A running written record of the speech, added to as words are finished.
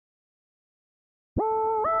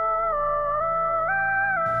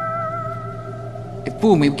They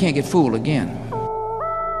fooled me, we can't get fooled again.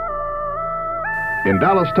 In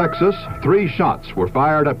Dallas, Texas, 3 shots were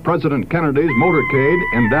fired at President Kennedy's motorcade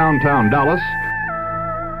in downtown Dallas.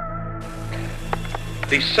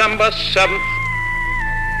 December 7th,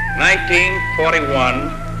 1941,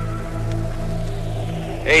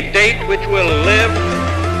 a date which will live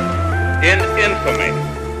in infamy.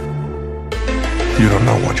 You don't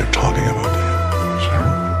know what you're talking about, do you, sir?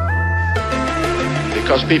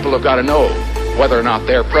 Because people have got to know whether or not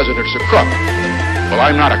their president's a crook. Well,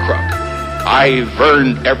 I'm not a crook. I've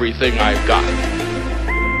earned everything I've got.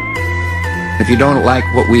 If you don't like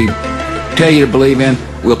what we tell you to believe in,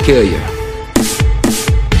 we'll kill you.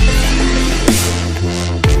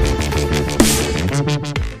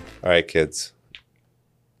 All right, kids.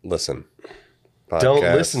 Listen. Podcast, Don't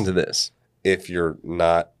listen to this. if you're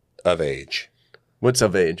not of age. What's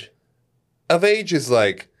of age? Of age is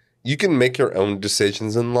like you can make your own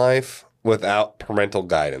decisions in life without parental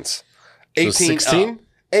guidance. 18 16?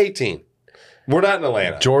 18. We're not in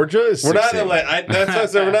Atlanta. Georgia is 16. We're not in Atlanta. That's what I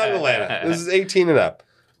said. We're not in Atlanta. This is 18 and up.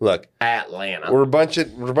 Look, Atlanta. we're a bunch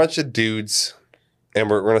of dudes, and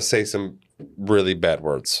we're going to say some really bad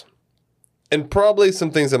words, and probably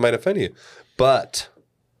some things that might offend you. But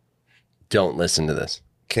Don't listen to this.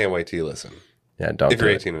 can't wait till you listen. Yeah, don't. If you're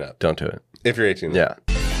do 18 it. and up. Don't do it. If you're 18 and up.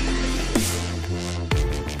 Yeah.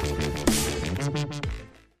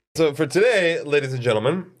 So for today, ladies and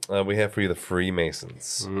gentlemen, we have for you the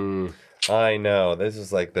Freemasons. I know this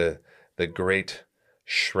is like the great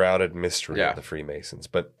shrouded mystery of the Freemasons,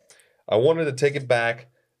 but I wanted to take it back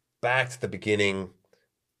to the beginning,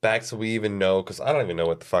 back so we even know, because I don't even know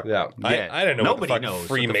what the fuck. Yeah. I don't know Nobody what the fuck knows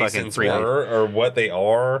what the fucking Freemasons Freemasons were or what they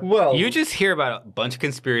are. Well, You just hear about a bunch of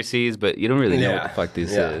conspiracies, but you don't really know what the fuck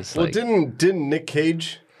this is. Well, Like, didn't Nick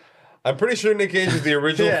Cage? I'm pretty sure Nick Cage is the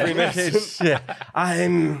original Freemason. Yeah.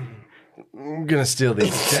 I'm gonna steal the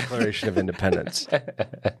Declaration of Independence.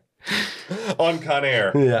 On Con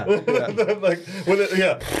Air. Yeah. Like when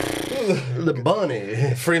The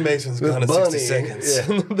bunny. Freemasons The gone in bunny. 60 seconds.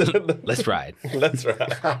 let's ride. That's right.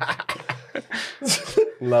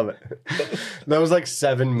 Love it. That was like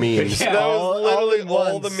 7 memes. That was literally in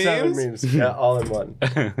all one, the 7 memes? Yeah, all in one.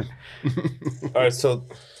 All right, so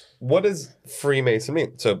what does Freemason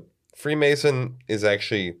mean? So Freemason is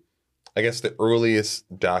actually, I guess, the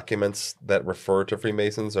earliest documents that refer to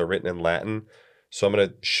Freemasons are written in Latin. So I'm going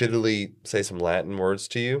to shittily say some Latin words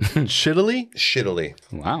to you. Shittily? Shittily.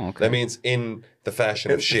 Wow. Okay. That means in the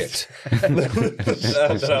fashion of shit. That I'm going to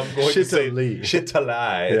say Shittily.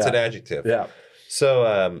 shittali. It's an adjective. Yeah.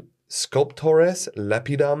 So sculptores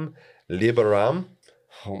lapidam liberam,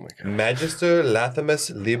 Oh my god. magister latimus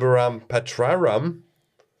liberam patrarum,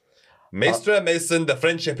 maestra mason de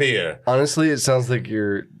friendship here. Honestly, it sounds like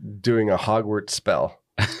you're doing a Hogwarts spell.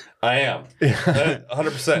 I am 100%.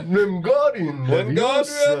 Wingardium When God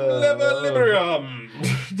liberam.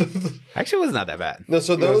 Actually, it was not that bad. No,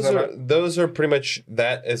 so those are pretty much,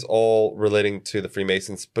 that is all relating to the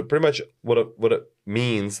Freemasons. But pretty much what it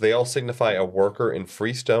means, they all signify a worker in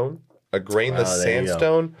freestone, a grainless there you go.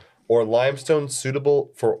 sandstone, or limestone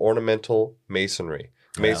suitable for ornamental masonry.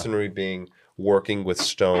 Masonry being working with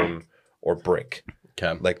stone or brick,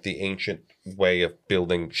 Okay. like the ancient way of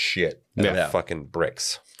building shit out of fucking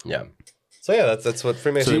bricks. Yeah. So yeah, that's what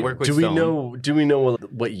Freemasons. So you work with Do we stone. know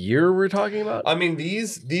what year we're talking about? I mean,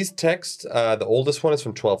 these texts, the oldest one is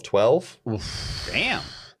from 1212. Damn.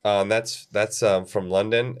 That's from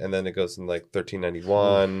London, and then it goes in like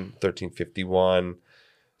 1391, 1351.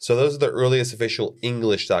 So those are the earliest official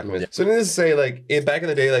English documents. So needless to say, like back in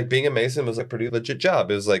the day, like being a Mason was like a pretty legit job.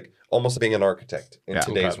 It was like almost being an architect in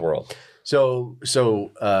today's world. So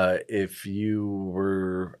if you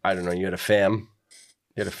were, I don't know, you had a family,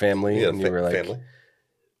 and you were like,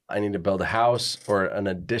 I need to build a house or an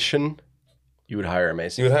addition, you would hire a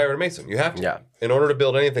Mason. You would hire a Mason. You have to. Yeah. In order to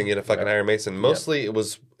build anything, you had to fucking hire a Mason. Mostly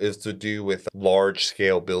is to do with large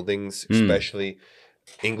scale buildings, especially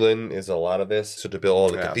England is a lot of this. So to build all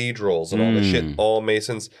the cathedrals and all the shit, all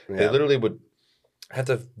Masons, they literally would have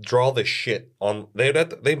to draw this shit on.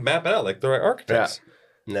 They'd map it out like they're architects.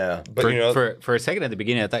 Yeah. But For a second at the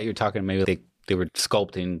beginning, I thought you were talking maybe they were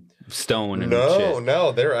sculpting stone and shit.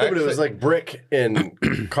 No, they're actually. But it was like brick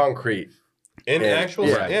and concrete. In actual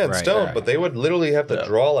stone, but they would literally have to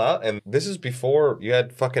draw out, and this is before you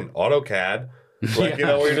had fucking AutoCAD. Like, you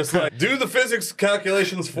know, where you're just like, do the physics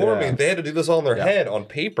calculations for me. They had to do this all in their head on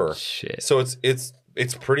paper. Shit. So it's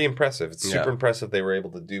pretty impressive. It's super impressive they were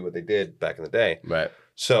able to do what they did back in the day. Right.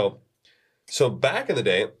 So back in the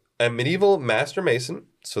day, a medieval master mason,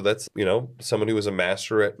 so that's, you know, someone who was a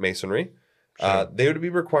master at masonry, They would be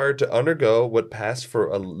required to undergo what passed for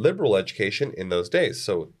a liberal education in those days.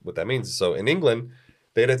 So what that means is, so in England,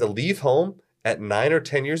 they'd have to leave home at 9 or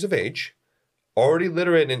 10 years of age, already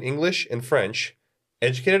literate in English and French,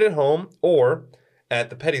 educated at home or at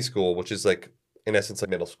the petty school, which is like, in essence, like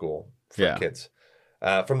middle school for kids.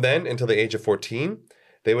 From then until the age of 14,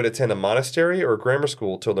 they would attend a monastery or a grammar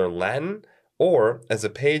school to learn Latin, or as a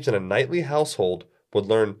page in a knightly household would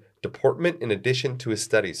learn deportment in addition to his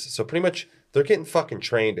studies. So pretty much they're getting fucking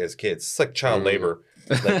trained as kids. It's like child labor.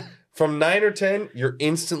 Like from 9 or 10, you're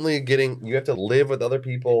instantly you have to live with other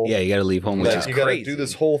people. Yeah, you got to leave home, which is you got to do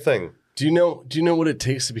this whole thing. Do you know what it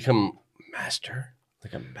takes to become master?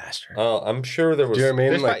 Like a master. I'm sure there was. Do you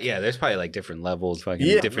know what I mean? There's probably like different levels,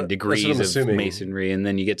 different degrees of masonry, and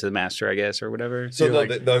then you get to the master, I guess, or whatever. So like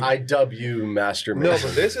IW master mason. No,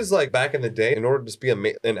 but this is like back in the day. In order to just be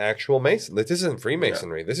an actual mason, this isn't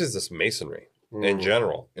Freemasonry. Yeah. This is just masonry in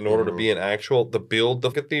general. In order to be to build the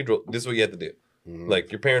cathedral, this is what you have to do.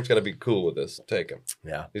 Like your parents got to be cool with this. Take him.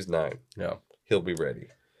 Yeah, he's 9. Yeah, he'll be ready.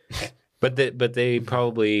 But they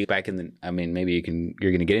probably back in the. I mean, maybe you're going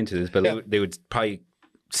to get into this, but they would probably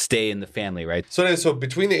stay in the family, right? So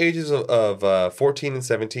between the ages of 14 and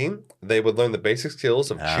 17, they would learn the basic skills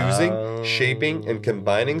of choosing, shaping, and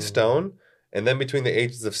combining stone. And then between the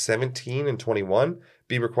ages of 17 and 21,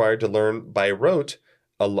 be required to learn by rote.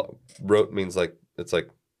 Rote means like, it's like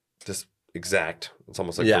just exact. It's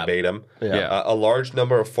almost like verbatim. Yeah. A large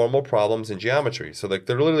number of formal problems in geometry. So like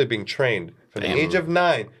they're literally being trained from the age of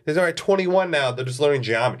 9. They're already 21 now. They're just learning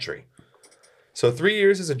geometry. So 3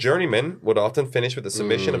 years as a journeyman would often finish with the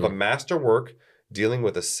submission of a master work dealing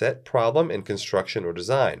with a set problem in construction or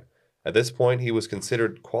design. At this point, he was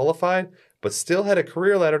considered qualified, but still had a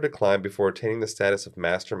career ladder to climb before attaining the status of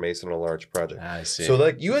master mason on a large project. I see. So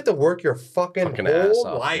like you had to work your fucking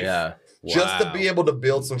whole life just to be able to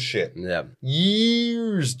build some shit. Yeah.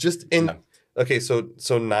 Years just in. Yeah. Okay, so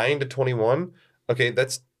 9 to 21. Okay,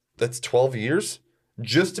 that's 12 years.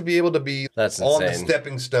 Just to be able to be on the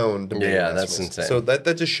stepping stone to be that's insane. So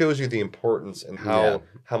that just shows you the importance and how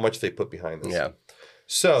much they put behind this. Yeah.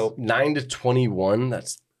 So 9 to 21,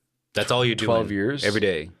 that's all you do. 12 years every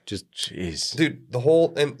day. Just jeez, dude.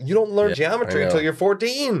 And you don't learn geometry until you're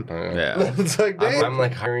 14. Yeah. It's like, damn. I'm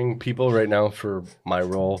like hiring people right now for my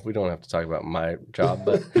role. We don't have to talk about my job,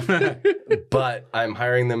 but I'm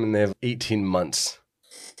hiring them and they have 18 months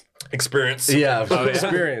experience. Yeah,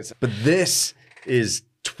 experience. But this is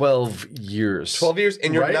 12 years. 12 years,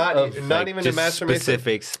 and you're not even a master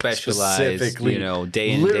specific, specialized, specifically,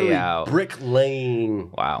 day in, day out. Bricklaying.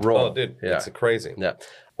 Wow. Role. Oh, dude, it's crazy. Yeah.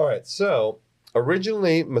 All right, so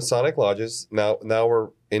originally Masonic lodges, now we're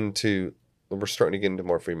starting to get into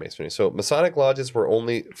more Freemasonry. So Masonic lodges were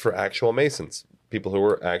only for actual Masons, people who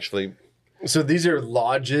were actually... So these are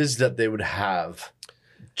lodges that they would have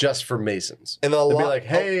just for Masons. And they'd be like,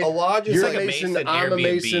 hey, a lodge is you're like a Mason, I'm a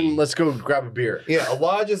Mason, let's go grab a beer. Yeah, a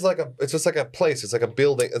lodge is it's just like a place. It's like a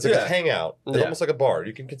building. It's like a hangout. It's almost like a bar.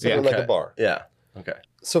 You can consider it like a bar. Yeah, okay.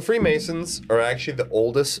 So Freemasons are actually the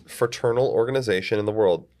oldest fraternal organization in the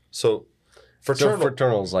world. So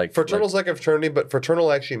fraternal's like a fraternity, but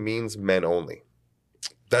fraternal actually means men only.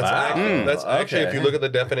 That's actually if you look at the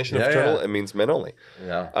definition of fraternal, it means men only.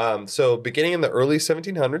 Yeah. So beginning in the early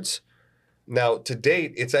 1700s, now to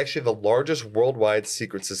date, it's actually the largest worldwide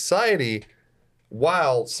secret society.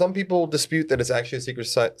 While some people dispute that it's actually a secret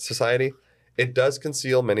society, it does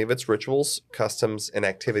conceal many of its rituals, customs, and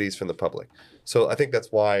activities from the public. So I think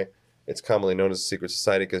that's why it's commonly known as a secret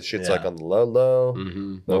society, because shit's like on the low.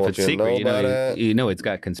 Mm-hmm. Well, if it's secret, you know it's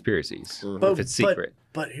got conspiracies. Mm-hmm. If it's secret.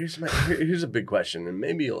 But here's a big question, and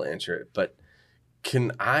maybe you'll answer it. But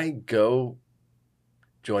can I go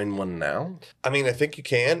join one now? I mean, I think you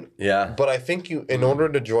can. Yeah. But I think in order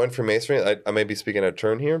to join Freemasonry, I may be speaking out of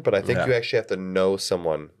turn here, but I think you actually have to know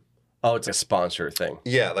someone. Oh, it's a sponsor thing.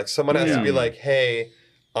 Yeah, like someone has to be like, hey,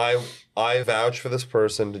 I vouch for this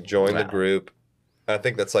person to join the group. I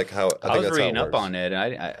think that's like how I was reading up on it.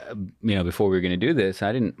 I before we were going to do this,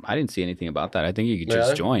 I didn't see anything about that. I think you could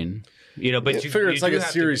just join. But you figure it's like a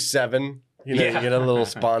Series 7. You get a little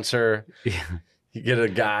sponsor. Yeah. You get a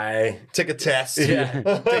guy. Take a test. Yeah.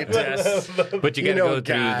 Take a test. But you got to go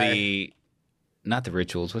through not the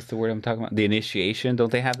rituals. What's the word I'm talking about? The initiation.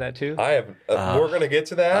 Don't they have that too? I have. We're going to get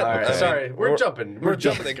to that. All right. Sorry. We're jumping. We're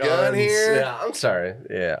jumping the gun here. Yeah. I'm sorry.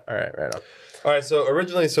 Yeah. All right. Right on. All right. So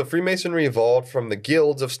originally, Freemasonry evolved from the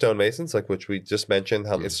guilds of stonemasons, like which we just mentioned,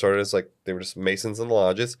 how it started as like they were just masons in the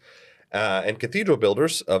lodges, and cathedral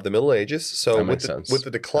builders of the Middle Ages. So with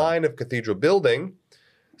the decline of cathedral building,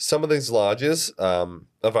 some of these lodges of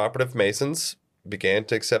operative masons began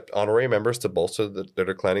to accept honorary members to bolster their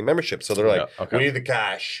declining membership. So they're like, we need the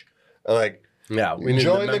cash. Like, we need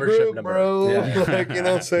join the the membership group, number. bro. Yeah. Like, you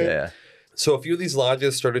know what I'm saying? Yeah. So a few of these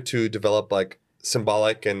lodges started to develop like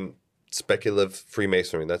symbolic and speculative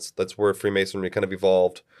Freemasonry. That's where Freemasonry kind of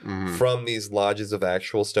evolved from these lodges of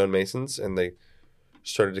actual stonemasons, and they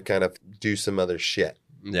started to kind of do some other shit.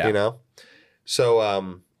 Yeah. You know?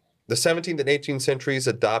 So the 17th and 18th centuries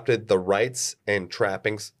adopted the rites and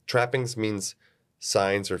trappings. Trappings means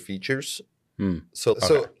signs or features. So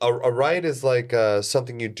a rite is like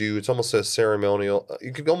something you do. It's almost a ceremonial.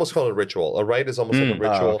 You could almost call it a ritual. A rite is almost like a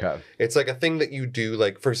ritual. It's like a thing that you do.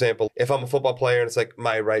 Like, for example, if I'm a football player and it's like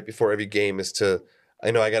my rite before every game is to,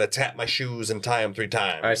 I got to tap my shoes and tie them 3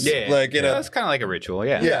 times. Yeah, like that's kind of like a ritual.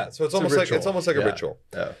 Yeah, yeah. So it's almost like a ritual.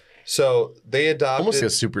 Yeah. So they adopted Almost like a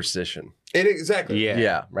superstition. exactly.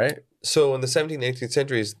 Yeah. Right. So in the 17th and 18th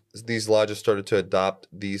centuries, these lodges started to adopt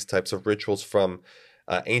these types of rituals from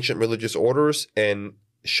ancient religious orders and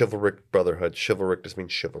chivalric brotherhood. Chivalric just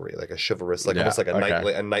means chivalry, like a chivalrous, like almost like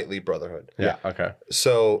a knightly brotherhood. Yeah. Okay.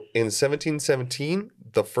 So in 1717,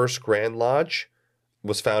 the first Grand Lodge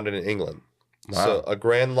was founded in England. Wow. So a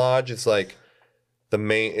Grand Lodge is like the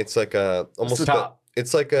main. It's like a almost the top.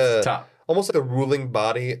 It's like a top. almost like a ruling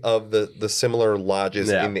body of the similar lodges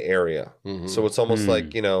in the area. So it's almost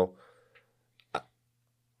like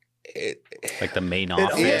like the main It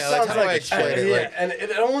office. almost sounds how do I like, explain it? Like- and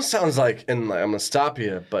it almost sounds like, and I'm gonna stop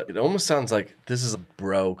you, but it almost sounds like this is a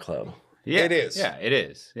bro club. Yeah, It is. Yeah, it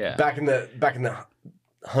is. Yeah. Back in the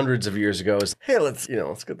hundreds of years ago, is hey, let's get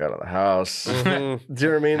out of the house. Do you know what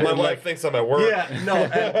I mean? My And, wife thinks I'm at work. yeah, no,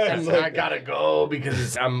 and I gotta go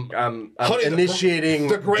because I'm Honey, initiating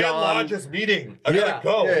the Grand John. Lodge is meeting. I gotta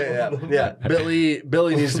go. Yeah.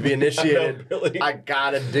 Billy needs to be initiated. No, Billy. I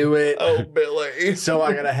gotta do it. Oh, Billy. So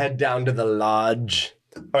I gotta head down to the lodge.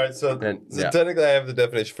 All right, so And- yeah. technically I have the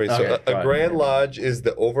definition for you. Okay, So go a ahead. Grand Lodge is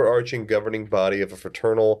the overarching governing body of a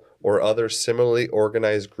fraternal or other similarly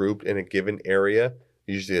organized group in a given area,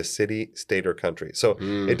 usually a city, state, or country. So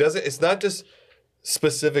it's not just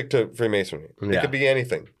specific to Freemasonry. It Yeah. could be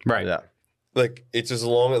anything. Right. Yeah. Like, it's as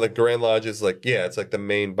long as, like, Grand Lodge is like, it's like the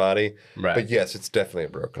main body. Right. But yes, it's definitely a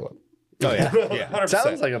bro club. Oh yeah. Yeah. 100%.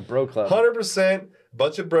 Sounds like a bro club. 100%.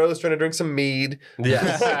 Bunch of bros trying to drink some mead.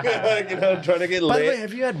 Yes. Like, trying to get By the way, lit.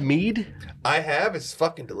 have you had mead? I have. It's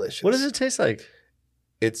fucking delicious. What does it taste like?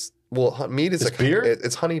 It's, mead is It's like beer?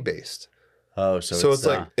 It's honey based. Oh, So it's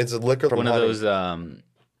like it's a liquor from One honey. of those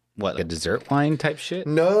like a dessert wine type shit.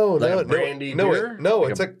 No, Like no, a brandy no, beer?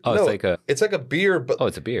 it's like it's like a beer, but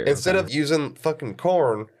it's a beer. Instead Okay. of using fucking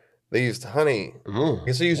corn, they used honey.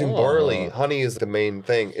 Instead of using barley, honey is the main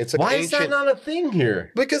thing. It's like why ancient. is that not a thing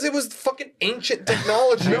here? Because it was fucking ancient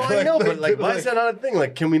technology. No, I know, but like, why is that not a thing?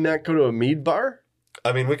 Like, can we not go to a mead bar?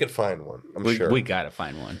 I mean, we could find one. I'm sure. We gotta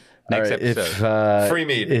find one All next right, episode. Free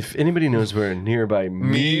mead. If anybody knows where a nearby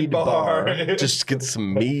mead bar. bar, just get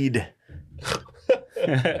some mead.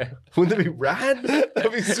 Wouldn't that be rad?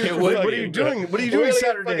 That'd be super What are fucking you good. doing? What are you We're doing gonna get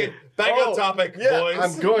Saturday? fucking back on topic,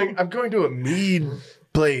 boys. I'm going to a mead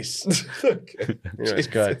place. Anyways,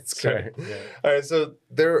 go ahead. Sorry. All right, so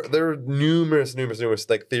there are numerous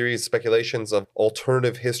like theories, speculations of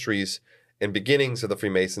alternative histories and beginnings of the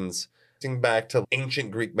Freemasons, dating back to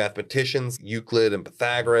ancient Greek mathematicians, Euclid and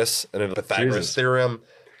Pythagoras, and the Pythagoras Jesus. theorem,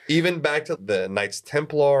 even back to the Knights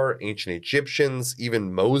Templar, ancient Egyptians,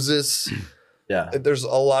 even Moses. Yeah. There's a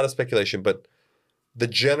lot of speculation, but the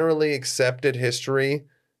generally accepted history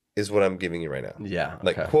is what I'm giving you right now. Yeah.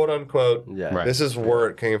 Like, okay. quote unquote, Yeah. Right. this is where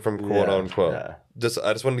it came from, quote Yeah, unquote. yeah.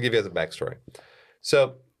 I just wanted to give you guys a backstory.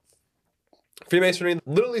 So, Freemasonry,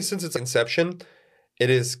 literally since its inception, it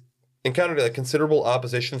has encountered a considerable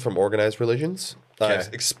opposition from organized religions,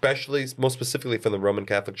 especially, most specifically from the Roman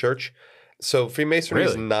Catholic Church. So, Freemasonry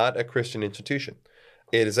is Really? not a Christian institution.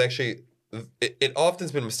 It is actually, it often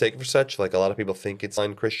has been mistaken for such. Like, a lot of people think it's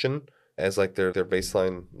Christian as like their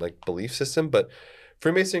baseline like belief system, but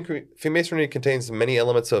Freemasonry contains many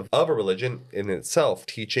elements of a religion in itself,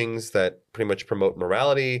 teachings that pretty much promote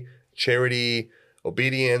morality, charity,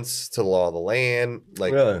 obedience to the law of the land.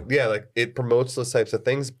 Like, Really? yeah, like it promotes those types of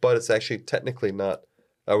things, but it's actually technically not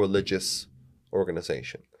a religious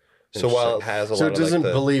organization. So while it has a So lot it of doesn't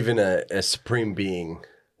like believe in a supreme being.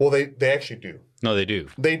 well, they actually do. No, they do.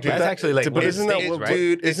 They do. That's actually like But what isn't it that states, what, right?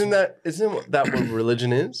 dude, isn't that what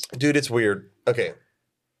religion is? Dude, it's weird. Okay.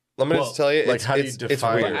 I'm going to just tell you. like, it's, how do you it's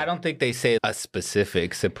define weird. it? I don't think they say a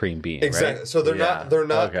specific supreme being. Exactly. Right? So they're Yeah.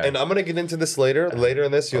 not, Okay. and I'm going to get into this later. Later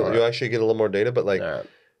in this, you'll actually get a little more data, but like, Alright.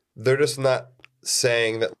 they're just not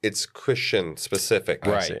saying that it's Christian specific.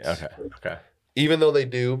 Right. I see. Okay. Even though they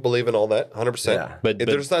do believe in all that, 100%. Yeah. But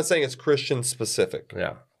they're just not saying it's Christian specific.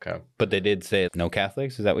 Yeah. Okay. But they did say no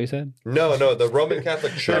Catholics. Is that what you said? No, the Roman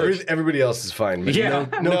Catholic Church. Everybody else is fine. But Yeah.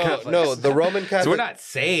 no Catholics. No, the Roman Catholic. So we're not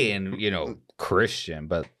saying, Christian,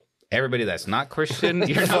 but everybody that's not Christian,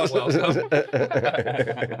 you're not welcome.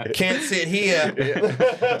 Can't sit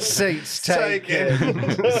here. Saints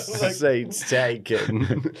taken. Saints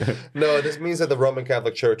taken. No, this means that the Roman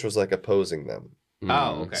Catholic Church was like opposing them.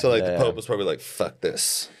 Oh, okay. So the Pope was probably like, "Fuck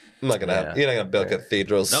this! I'm not gonna have. You're not gonna build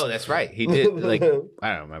cathedrals." No, that's right. He did. Like,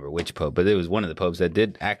 I don't remember which pope, but it was one of the popes that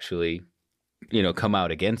did actually, come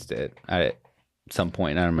out against it at some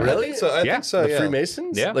point. I don't remember. Really? I think so. The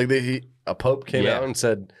Freemasons? Yeah. Like a pope came out and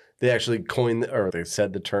said they actually coined or they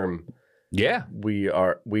said the term. Yeah. We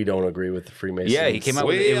don't agree with the Freemasons. Yeah, he came out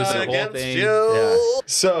with We it. Was are the whole against thing. you. Yeah.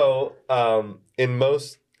 So, in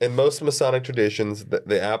most Masonic traditions,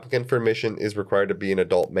 the applicant for admission is required to be an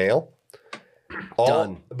adult male.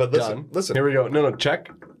 Done. But listen. Here we go. No, check.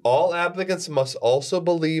 All applicants must also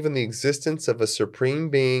believe in the existence of a supreme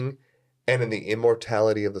being and in the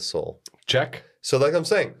immortality of the soul. Check. So, like I'm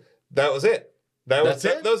saying, that was it. That's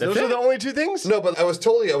it? Those are the only two things? No, but I was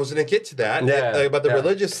told you I was going to get to that. Yeah, About the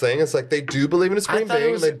religious thing. It's like they do believe in a supreme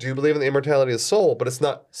being and they do believe in the immortality of the soul, but it's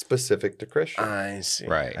not specific to Christian. I see.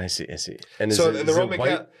 Right. I see. And So is in the it Roman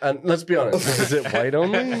white? Let's be honest. Is it white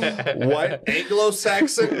only? White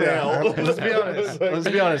Anglo-Saxon male. Let's be honest. Let's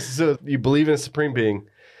be honest. So you believe in a supreme being.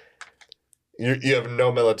 You have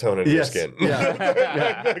no melatonin in your skin.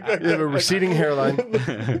 Yeah. You have a receding hairline,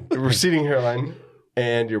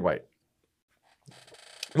 and you're white.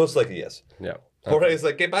 Most likely, yes. Yeah. Jorge's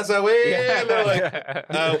like, ¿Qué pasa, güey? And they're like,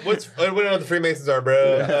 I don't know what the Freemasons are,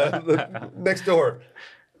 bro. Next door.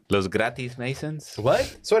 Los gratis Masons.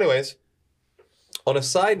 What? So anyways, on a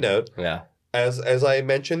side note, Yeah. as I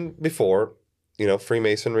mentioned before,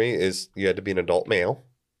 Freemasonry is you had to be an adult male.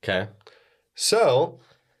 Okay. So,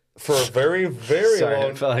 for a very, very Sorry,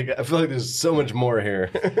 long I feel like there's so much more here.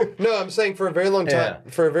 No, I'm saying for a very long time.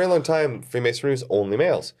 Yeah. For a very long time, Freemasonry was only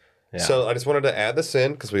males. Yeah. So I just wanted to add this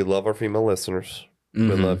in because we love our female listeners. We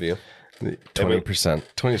love you.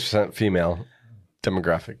 20% female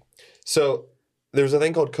demographic. So there's a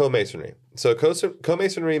thing called co-masonry. So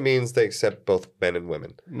co-masonry means they accept both men and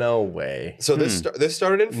women. No way. So this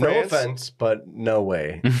started in France. No offense, but no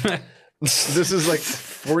way. This is like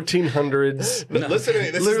 1400s. Listen to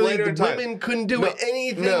me. This Literally, is later in the time. women couldn't do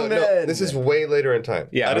anything No, then. this is way later in time.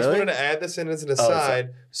 Yeah, I just really? wanted to add this in as an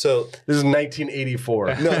aside. So This is 1984.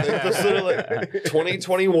 no, this is literally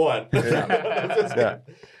 2021. Yeah.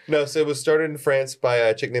 No, so it was started in France by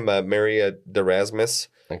a chick named Mary d'Erasmus.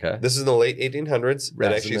 Okay. This is in the late 1800s. It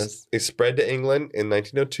actually it spread to England in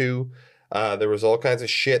 1902. There was all kinds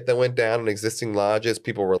of shit that went down in existing lodges.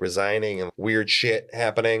 People were resigning and weird shit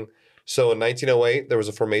happening. So in 1908, there was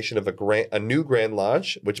a formation of a new Grand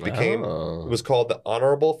Lodge, which was called the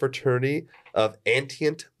Honorable Fraternity of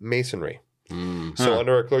Antient Masonry. So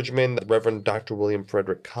under a clergyman, the Reverend Dr. William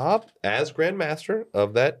Frederick Cobb, as Grand Master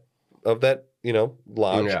of that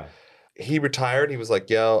lodge. Yeah. He retired. He was like,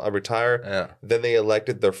 "Yo, I retire." Yeah. Then they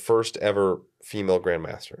elected their first ever female Grand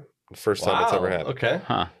Master. The first time it's ever happened. Okay.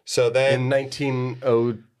 Huh. So then In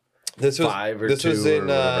 1905 this was or this 2 was in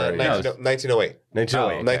or whatever. 1908.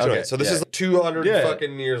 1908. 1908. Okay. So this Yeah. is 200 Yeah.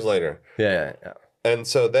 fucking years later. Yeah. And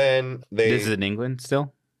so then they This is in England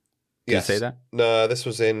still? Did you say that? No, this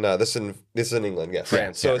was in this is in England, yes.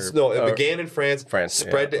 France, So yeah. it began in France,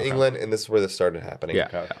 spread to England, and this is where this started happening. Yeah.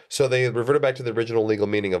 Okay. So they reverted back to the original legal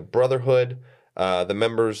meaning of brotherhood. The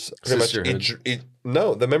members pretty Sisterhood. much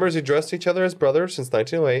the members addressed each other as brothers since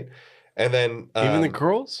 1908, and then Even the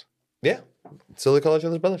girls? yeah, still they call each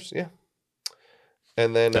other brothers, yeah.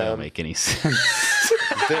 And then That don't make any sense.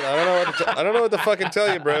 dude, I don't know what to fucking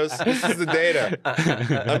tell you, bros. This is the data.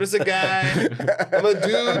 I'm just a guy. I'm a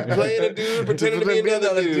dude playing a dude, pretending to be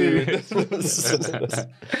another dude.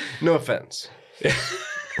 No offense.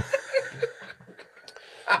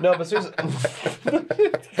 No, but seriously.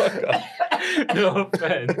 No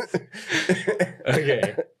offense.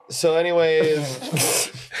 Okay. So, anyways,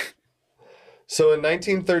 so in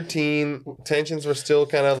 1913, tensions were still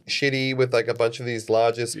kind of shitty with like a bunch of these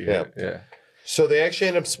lodges. Yeah. So they actually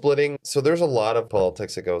ended up splitting. So there's a lot of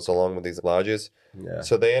politics that goes along with these lodges. Yeah.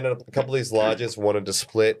 So they ended up, a couple of these lodges wanted to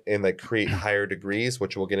split and like create higher degrees,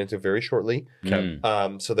 which we'll get into very shortly.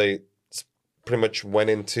 So they pretty much went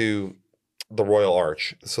into the Royal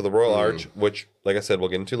Arch. So the Royal Arch, which, like I said, we'll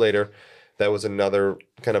get into later, that was another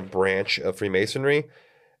kind of branch of Freemasonry.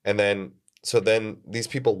 And then, so then these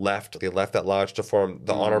people left. They left that lodge to form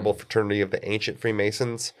the Honorable Fraternity of the Ancient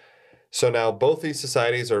Freemasons. So now both these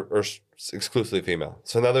societies are exclusively female.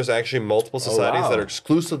 So now there's actually multiple societies that are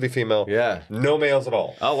exclusively female. Yeah. No males at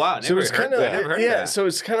all. Oh wow. So it's kind of So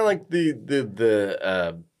it's kind of like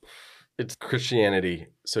it's Christianity.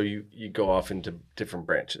 So you go off into different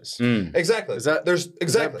branches. Exactly. Is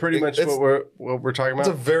that pretty much what we're talking about? It's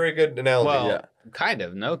a very good analogy. Well, kind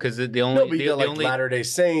of because the only Latter-day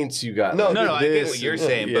Saints. You got no. I get what you're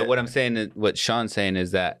saying, but what I'm saying, what Sean's saying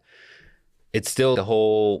is that it's still the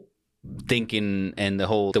whole thinking and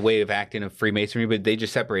the way of acting of Freemasonry, but they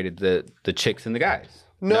just separated the chicks and the guys.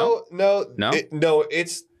 No.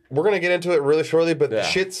 It's we're gonna get into it really shortly, but the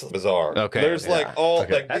shit's bizarre. Okay, there's these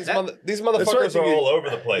motherfuckers are all over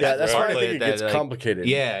the place. Yeah, that's why I think it gets complicated.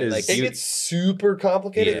 Yeah, it gets super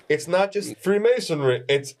complicated. Yeah. It's not just Freemasonry.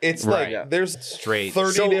 It's like there's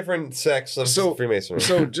 30 different sects of Freemasonry.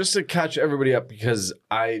 So just to catch everybody up, because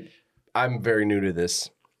I'm very new to this,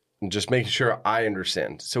 and just making sure I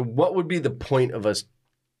understand. So what would be the point of us?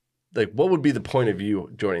 Like, what would be the point of you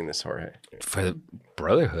joining this, Jorge? For the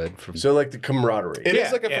Brotherhood. So, like, the camaraderie. It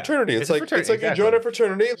is like a fraternity. It's like you join a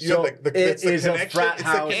fraternity. So it is a frat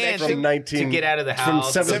house from 19... To get out of the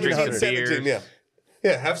house. From 1717,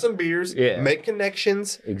 yeah, have some beers, make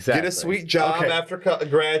connections, get a sweet job after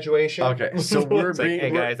graduation. Okay, so we're being... Hey,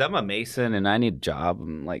 guys, I'm a Mason, and I need a job.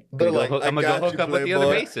 I'm going to go hook up with the other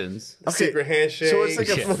Masons. Okay. Secret handshake. So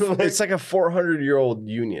it's like a 400-year-old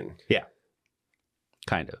union. Yeah.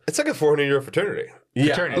 Kind of. It's like a 400-year fraternity.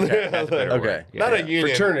 Yeah. Fraternity. Okay. That's a better word. Yeah. Not a union.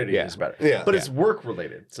 Fraternity is better. Yeah. But it's work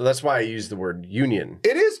related. So that's why I use the word union.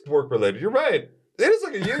 It is work related. You're right. It is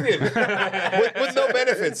like a union with no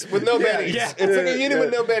benefits, with no bennies. Yeah. It's like a union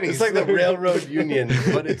with no bennies. It's like the railroad union,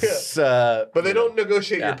 but it's but they don't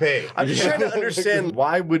negotiate your pay. I'm just trying to understand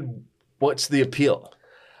what's the appeal?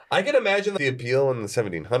 I can imagine the appeal in the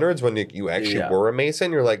 1700s when you actually were a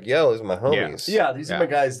Mason. You're like, yo, these are my homies. Yeah, these are my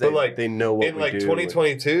guys that they know what we do. In like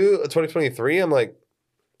 2022, 2023, I'm like,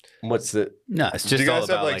 what's the... No, it's just do you guys all have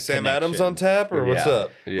about like Sam Adams on tap or what's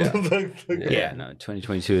up? Yeah. No,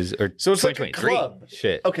 2022 is... Or so it's like a club.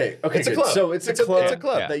 Shit. Okay, it's a club. So it's a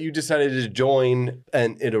club that you decided to join,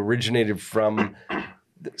 and it originated from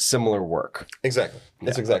similar work. Exactly.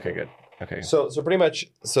 That's exactly good. Okay. So pretty much,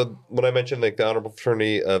 when I mentioned like the Honorable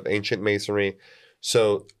Fraternity of Ancient Masonry,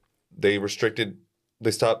 so they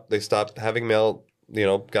stopped having male,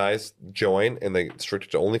 guys join, and they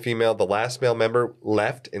restricted to only female. The last male member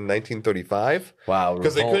left in 1935. Wow.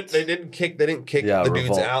 Because they didn't kick the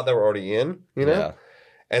dudes out that were already in, Yeah.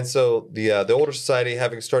 And so the older society,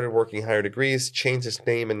 having started working higher degrees, changed its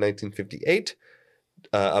name in 1958.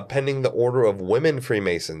 Appending the Order of Women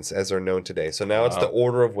Freemasons, as they're known today. So now it's the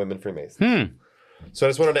Order of Women Freemasons. So I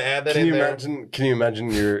just wanted to add that in there. Can you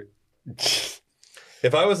imagine your...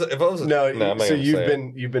 If I was so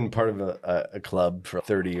you've been part of a club for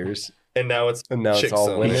 30 years, and now it's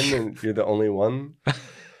all women, and you're the only one.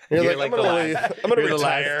 You're like I'm gonna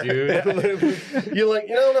retire, dude. You're like,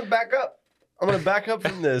 I'm gonna back up. I'm gonna back up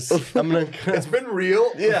from this. It's been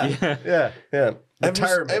real. Yeah. I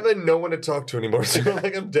have no one to talk to anymore, so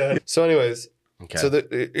like I'm dead. So, anyways, so this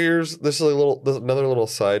is another little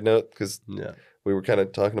side note, because we were kind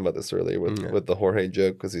of talking about this earlier with the Jorge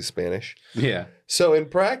joke, because he's Spanish. Yeah. So in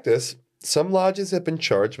practice, some lodges have been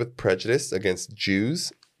charged with prejudice against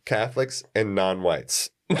Jews, Catholics, and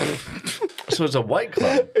non-whites. So it's a white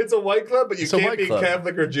club. It's a white club, but you can't be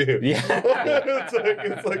Catholic or Jew. Yeah.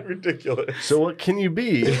 it's like ridiculous. So what can you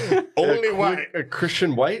be? Only white. A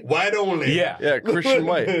Christian white? White only. Yeah, Christian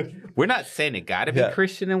white. We're not saying it got to be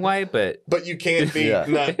Christian and white, but you can't be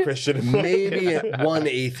not Christian and white. Maybe one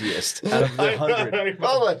atheist out of the 100.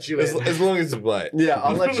 I'll let you in. As long as it's white. Yeah,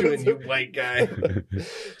 I'll let you in, you white guy.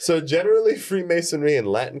 So generally, Freemasonry in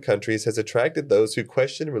Latin countries has attracted those who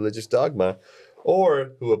question religious dogma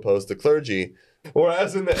or who oppose the clergy.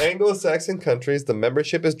 Whereas in the Anglo-Saxon countries, the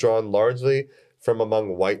membership is drawn largely from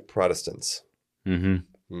among white Protestants.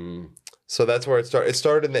 Mm-hmm. So that's where it started. It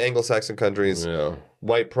started in the Anglo-Saxon countries. Yeah.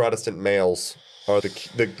 White Protestant males are the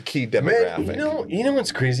key demographic. Man, you know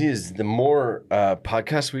what's crazy is the more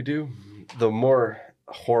podcasts we do, the more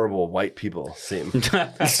horrible white people seem. Is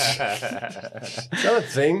that a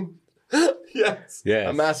thing? Yes.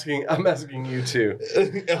 I'm asking you too.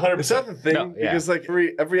 100%. Is that the thing? No, because like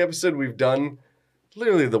every episode we've done,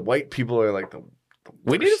 literally the white people are like the worst.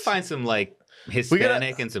 We need to find some like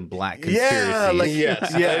Hispanic and some black conspiracies.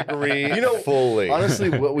 Yes, I agree. Fully. Honestly,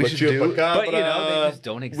 what we should do, but they just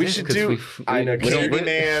don't exist. We should do. I know,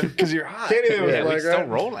 Candyman, because you're hot. Candyman, we just don't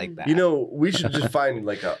roll like that. We should just find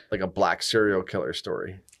like a black serial killer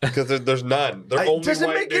story. Because there's none. They're only doesn't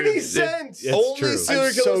white make any sense. Only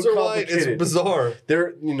serial killers are white. It's bizarre.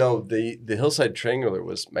 The Hillside Triangler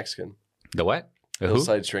was Mexican. The what?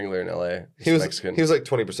 Hillside Strangler in L.A. He was Mexican. He was like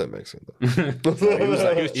 20% Mexican. Though. he was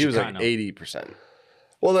like 80%.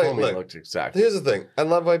 Well, like, Homie look, looked exactly. here's the thing. I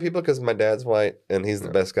love white people because my dad's white and he's the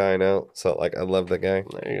best guy I know. So like, I love that guy.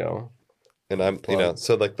 There you go. And I'm,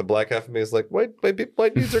 so like the black half of me is like, white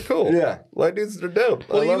dudes are cool. Yeah, white dudes are dope.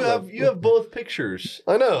 Well, I you have both pictures.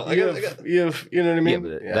 I know. You have, you know what I mean?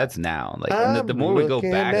 Yeah, but that's now. Like, and the more we go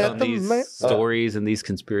back on these stories and these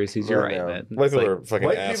conspiracies, you're right, man. White people are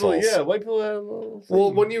fucking assholes. White people have.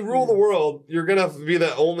 Well, when you rule the world, you're gonna be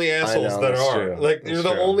the only assholes that are. True. Like, you're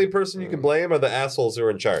the only person you can blame are the assholes who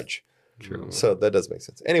are in charge. True. So that does make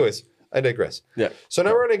sense. Anyways, I digress. Yeah. So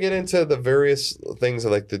now we're going to get into the various things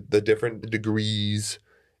of like the different degrees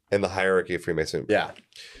and the hierarchy of Freemasonry. Yeah.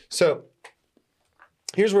 So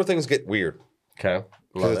here's where things get weird. Okay.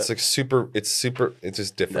 Because it's like it's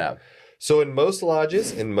just different. Yeah. So in most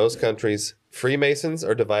lodges, in most countries, Freemasons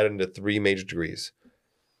are divided into 3 major degrees.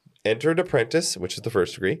 Entered Apprentice, which is the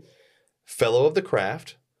first degree, Fellow of the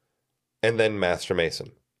Craft, and then Master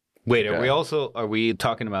Mason. Wait, are we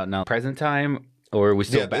talking about now present time? Or are we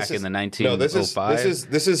still back in the 1905? No, this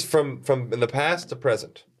is from in the past to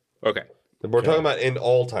present. Okay. We're talking about in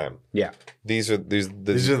all time. Yeah. These are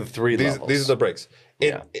the 3 levels. These are the breaks.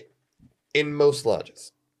 In most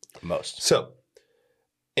lodges. Most. So,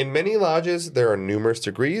 in many lodges, there are numerous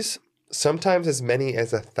degrees, sometimes as many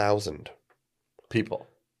as 1,000 people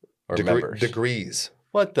or members. Degrees.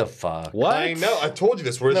 What the fuck? What? I know. I told you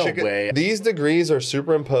this. No way. These degrees are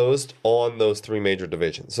superimposed on those 3 major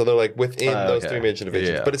divisions. So they're like within those 3 major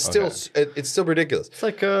divisions. Yeah, but it's still ridiculous. It's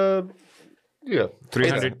like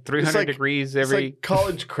 300 like, degrees it's every like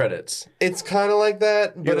college credits. It's kind of like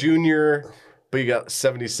that. But junior, but you got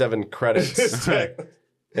 77 credits.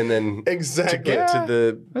 And then to get to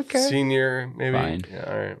the senior, maybe. Fine. Yeah,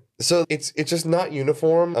 all right. So it's just not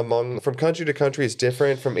uniform from country to country. It's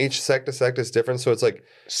different. From each sect to sect, it's different. So it's like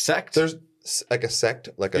sect. There's like a sect,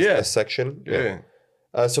 like a section. Yeah.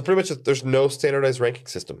 So pretty much, there's no standardized ranking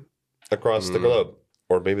system across the globe,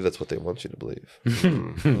 or maybe that's what they want you to believe.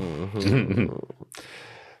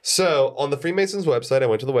 So on the Freemasons website, I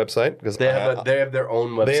went to the website because they have their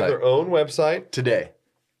own website. They have their own website today.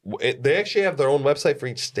 They actually have their own website for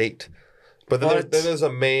each state, but then there's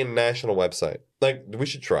a main national website. Like, we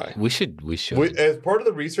should try. We should. As part of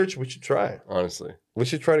the research, we should try. Honestly, we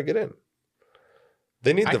should try to get in.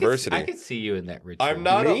 They need diversity. I could see you in that ritual. I'm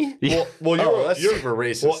not. Me? You're super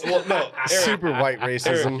racist. Well, no, Eric, super white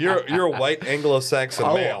racism. Eric, you're a white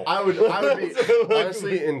Anglo-Saxon male. I would be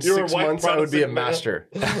honestly in 6 months. I would be a master.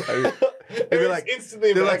 They're like,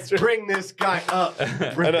 instantly they're like, bring this guy up.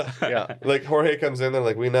 Yeah, like Jorge comes in, they're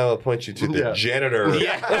like, we now appoint you to the janitor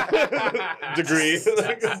degree.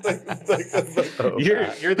 You're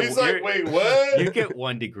the. He's like, wait, what? You get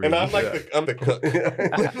 1 degree, and I'm like, I'm the cook.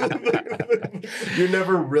 You're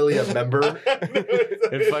never really a member.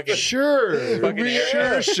 Sure,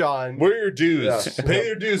 Sean. Where are your dues? Yeah. Pay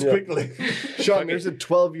your dues quickly. Sean, there's a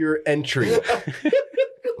 12-year entry.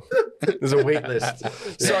 There's a wait list.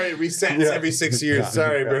 Sorry, it resets every 6 years.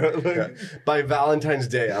 Sorry, bro. By Valentine's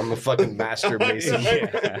Day, I'm a fucking master mason.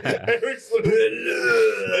 Eric's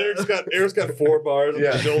got 4 bars on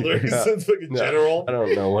his shoulders. It's fucking general. I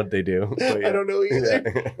don't know what they do. I don't know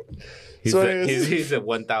either. He's a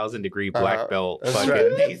 1,000 degree black belt. That's fucking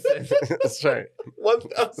right. Mason. That's right.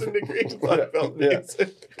 1,000 degrees black belt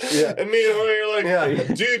Mason. Yeah. And me and Jorge are like,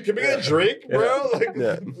 dude, can we get a drink, bro? Like,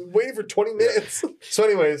 waiting for 20 minutes. So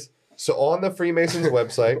anyways, so on the Freemasons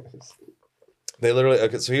website, they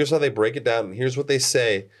literally, so here's how they break it down. And here's what they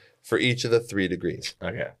say for each of the 3 degrees.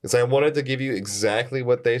 Okay. Because I wanted to give you exactly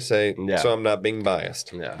what they say, so I'm not being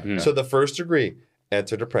biased. Yeah. So the first degree,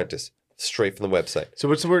 entered apprentice, straight from the website. So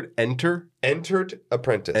what's the word? Enter? Entered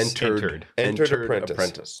apprentice. Entered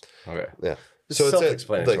apprentice. Okay. Yeah. So it's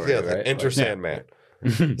self-explanatory, right? Enter Sandman.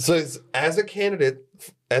 So it's, as a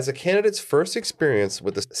candidate's first experience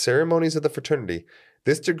with the ceremonies of the fraternity,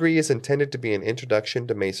 this degree is intended to be an introduction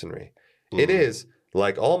to Masonry. It is,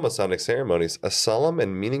 like all Masonic ceremonies, a solemn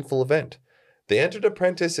and meaningful event. The entered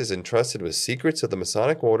apprentice is entrusted with secrets of the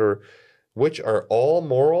Masonic order, which are all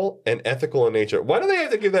moral and ethical in nature. Why do they have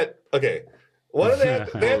to give that? Okay. Why do they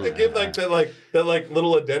have to give like that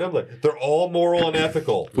little addendum? Like, they're all moral and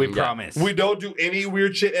ethical. We promise. We don't do any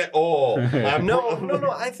weird shit at all. No.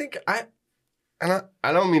 I think I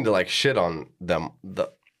don't mean to like shit on them. The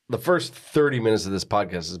first 30 minutes of this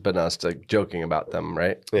podcast has been us like joking about them,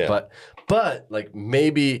 right? Yeah. But like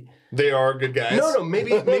maybe they are good guys. No,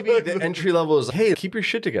 maybe the entry level is, hey, keep your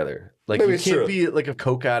shit together. Like, maybe you can't be like a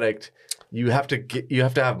coke addict. You have to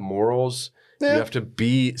have morals. You have to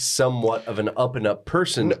be somewhat of an up-and-up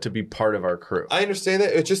person to be part of our crew. I understand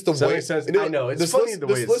that. It's just the way. That makes sense? I know. It's funny the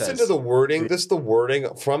way it listen says. to the wording. This is the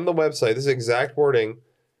wording from the website. This is exact wording.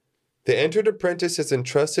 The entered apprentice is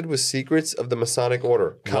entrusted with secrets of the Masonic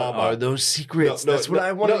order. What are those secrets? That's what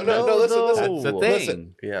I want to know. No, listen. That's the thing.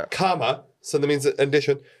 Listen. Yeah. Comma. So that means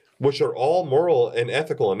addition, which are all moral and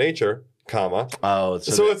ethical in nature. Comma. Oh,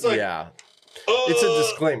 so it's like it's a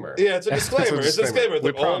disclaimer. Yeah, it's a disclaimer. It's a disclaimer.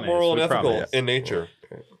 They're all moral and ethical in nature.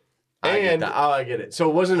 I get it. So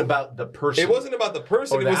it wasn't about the person. It wasn't about the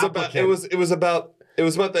person. It was about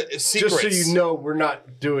the secrets. Just so you know, we're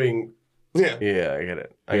not doing. Yeah. Yeah, I get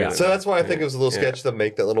it. So that's why I think it was a little sketch to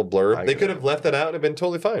make that little blurb. They could have left that out and have been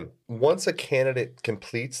totally fine. Once a candidate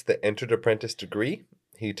completes the entered apprentice degree,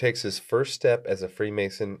 he takes his first step as a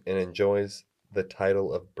Freemason and enjoys the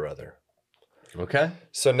title of brother. Okay.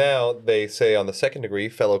 So now they say on the second degree,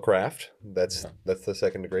 fellow craft. That's the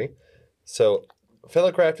second degree. So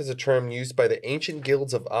fellow craft is a term used by the ancient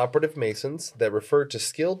guilds of operative masons that referred to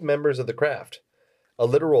skilled members of the craft. A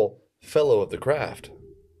literal fellow of the craft.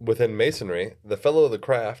 Within Masonry, the fellow of the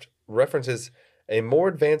craft references a more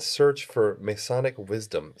advanced search for Masonic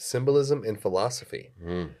wisdom, symbolism, and philosophy.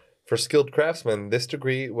 For skilled craftsmen, this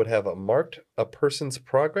degree would have marked a person's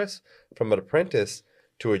progress from an apprentice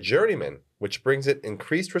to a journeyman, which brings it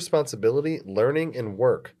increased responsibility, learning, and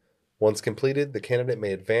work. Once completed, the candidate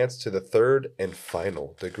may advance to the third and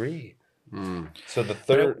final degree. So the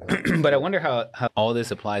third... But I wonder how all this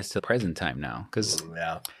applies to the present time now, because...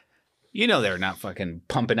 You know they're not fucking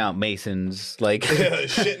pumping out Masons like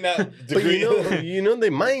shitting out degrees. But you know they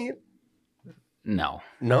might. No.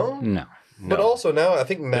 But also now I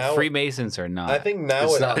think the Freemasons are not. I think now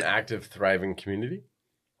it's not an active, thriving community.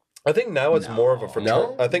 I think now it's more of a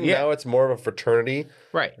fraternity. I think now it's more of a fraternity,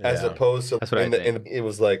 right? As opposed to that's what I think. It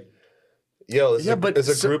was like, yo, it's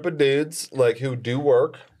a group of dudes like who do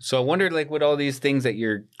work. So I wondered, like, with all these things that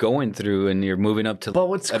you're going through and you're moving up to. But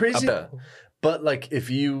what's crazy? But like, if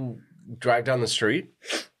you drive down the street,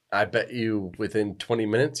 I bet you within 20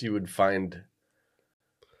 minutes you would find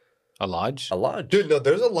a lodge. Dude, no,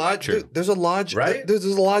 there's a lodge. Dude, there's a lodge, right? There's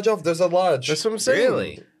a lodge off. There's a lodge. That's what I'm saying.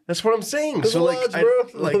 Really? That's what I'm saying. There's so a lodge, bro.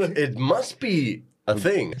 like it must be a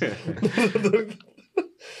thing.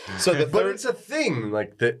 So but it's a thing.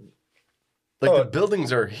 Like the the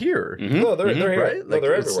buildings are here. No, they're here. Right? Like,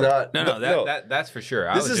 they're it's everywhere. not. That's for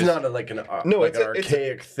sure. This is not an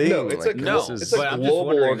archaic thing. No, it's like, it's a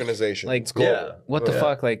global organization. Like, it's global. Yeah. What the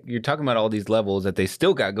fuck? Like, you're talking about all these levels that they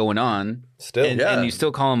still got going on. Still, and you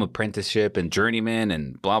still call them apprenticeship and journeyman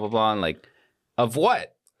and blah blah blah. And like, of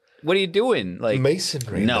what? What are you doing? Like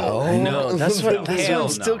Masonry? No. That's what I'm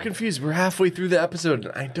still confused. We're halfway through the episode,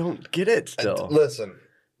 and I don't get it. Still, listen.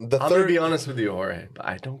 I'm gonna be honest with you, Jorge, but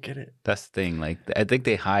I don't get it. That's the thing. Like, I think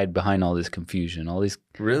they hide behind all this confusion. All these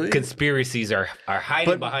conspiracies are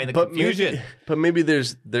hiding behind the confusion. Maybe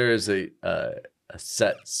there is a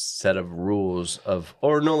set of rules of,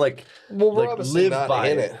 or no, like, we're live not by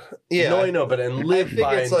in it. Yeah, no, I know, but live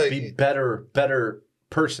by it's and like, be better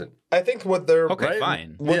person. I think what they're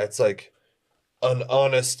fine. It's like an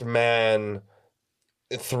honest man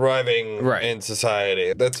thriving in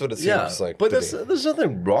society. That's what it seems like. But there's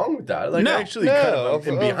nothing wrong with that. Like, actually, kind of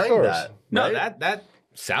behind that. No, that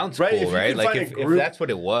sounds cool, right? Like, if that's what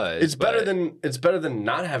it was, it's better than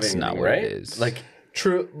not having. It's not what it is. Like,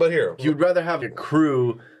 true, but here you'd rather have a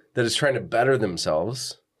crew that is trying to better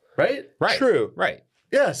themselves, right? Right. True. Right.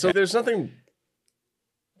 Yeah. So there's nothing.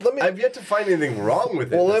 I've yet to find anything wrong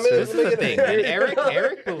with it. Well, this is the thing. And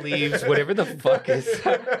Eric believes whatever the fuck is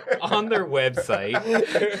on their website.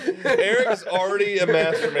 Eric's already a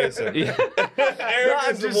master mason. Yeah.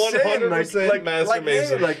 Eric is 100% master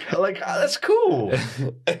mason. Like that's cool.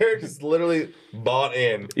 Eric is literally bought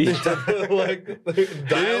in.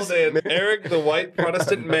 Dialed in. Eric, the white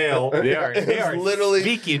Protestant male, they are literally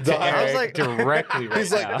speaking to Eric directly right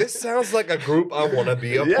he's now. Like, this sounds like a group I want to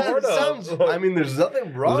be a part of. I mean, there's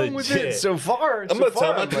nothing wrong with it so far.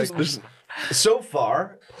 So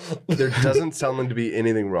far, there doesn't sound like to be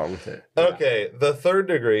anything wrong with it. Okay, the third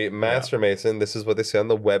degree, Master Mason, this is what they say on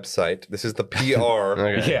the website. This is the PR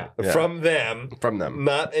from them.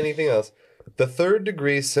 Not anything else. The third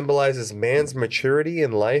degree symbolizes man's maturity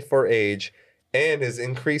in life or age and his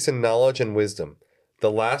increase in knowledge and wisdom. The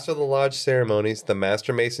last of the lodge ceremonies, the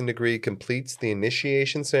Master Mason degree completes the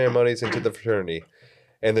initiation ceremonies into the fraternity,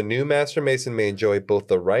 and the new Master Mason may enjoy both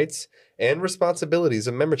the rights and responsibilities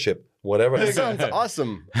of membership, whatever. That sounds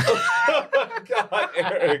awesome. God. God,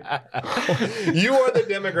 Eric. You are the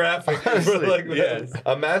demographic. For like yes.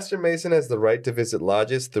 A Master Mason has the right to visit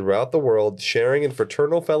lodges throughout the world, sharing in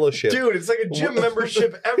fraternal fellowship. Dude, it's like a gym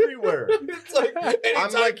membership everywhere. It's like anytime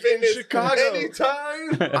I'm like fitness, in Chicago.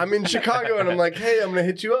 Anytime. I'm in Chicago and I'm like, hey, I'm going to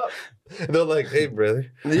hit you up. They're like, hey,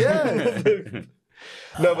 brother. Yeah.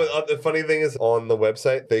 No, but the funny thing is on the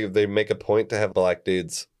website, they make a point to have black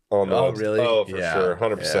dudes on the website. Really? Oh, for sure.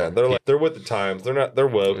 100%. Yeah. They're like, they're with the times. They're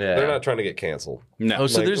woke. Yeah. They're not trying to get canceled. No. Oh,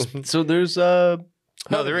 so there's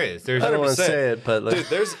No, there is. There's I don't want to 100%. say it, but like, Dude,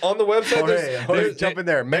 there's on the website. There's jump in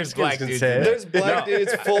there. Mexicans black can dudes say in it. There's black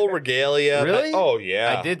dudes full regalia. Really? Oh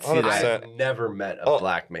yeah. I did see that. I've never met a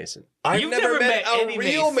black Mason. I've You've never never met met a any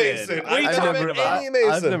real Mason. Mason. What are you I've talking never met about? any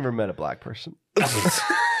Mason. I've never met a black person.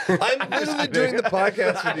 I'm literally doing the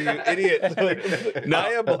podcast with you, idiot. Like, I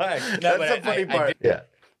am black. No, That's but the funny I part. did- Yeah.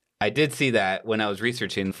 I did see that when I was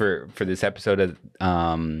researching for this episode of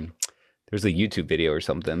there's a YouTube video or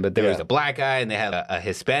something, but there was a black guy and they had a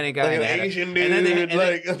Hispanic guy, Like and an they had Asian and then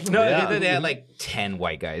dude, they had like 10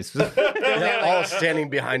 white guys. They're all standing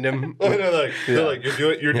behind him. They're like,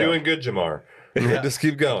 you're doing good, Jamar. Just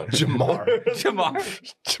keep going. Jamar.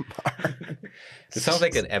 Jamar. It sounds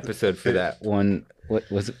like an episode for that one. What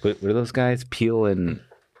was it? What are those guys? Peel and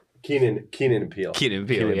Keenan and Peele. Keenan and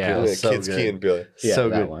Peele. Yeah. Yeah, so kids good. key and Billy. Yeah, So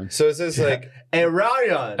that good. one. So it says like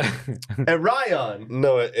Ryan. Ryan.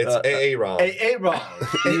 no, it's Aaron. Aaron.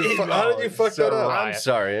 How did you fuck that up? I'm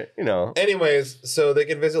sorry. You know. Anyways, so they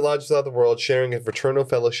can visit lodges throughout the world, sharing a fraternal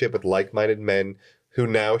fellowship with like-minded men who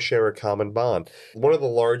now share a common bond. One of the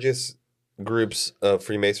largest groups of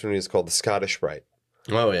Freemasonry is called the Scottish Rite.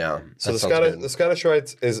 Oh yeah. So That the Scottish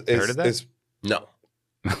Rite Heard of that? is no.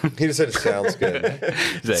 he just said it sounds good.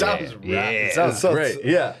 Sounds yeah. It sounds Sounds- great.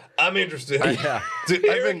 Yeah. I'm interested. Yeah. Dude,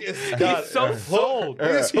 Eric is got so sold.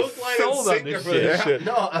 He's hook, line, and Sold on sinker this for this shit.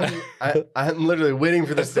 No, I'm literally waiting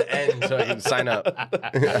for this to end so I can sign up.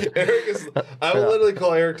 Eric is. I will literally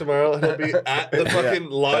call Eric tomorrow, and he'll be at the fucking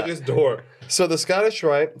lodge's door. So the Scottish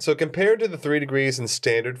Rite. So compared to the 3 degrees in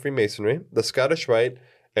standard Freemasonry, the Scottish Rite,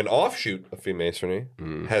 an offshoot of Freemasonry,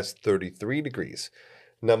 has 33 degrees.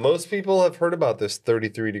 Now, most people have heard about this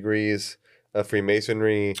 33 degrees of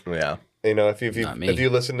Freemasonry. Yeah. You know, if you Not me. if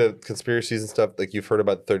you listen to conspiracies and stuff, like you've heard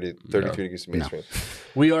about 33 degrees of Freemasonry.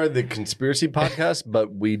 We are the conspiracy podcast,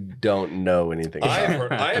 but we don't know anything. I have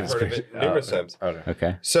heard of it numerous times.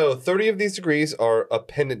 Okay. So 30 of these degrees are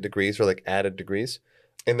appendant degrees, or like added degrees,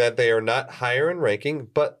 in that they are not higher in ranking,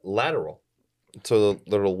 but lateral. So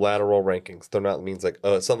they're lateral rankings. They're not means like,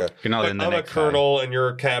 oh, it's something. You're not Like, in the I'm a next colonel and you're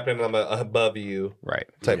a captain and I'm above you Right.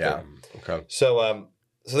 type Yeah. thing. Okay. So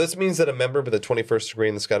so this means that a member with the 21st degree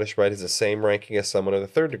in the Scottish Rite has the same ranking as someone of the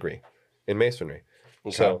 3rd degree in Masonry.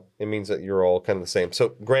 So it means that you're all kind of the same. So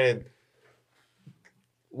granted,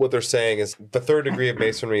 what they're saying is the 3rd degree of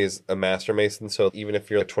Masonry is a Master Mason. So even if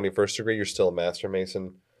you're a 21st degree, you're still a Master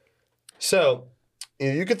Mason. So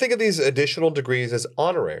you could think of these additional degrees as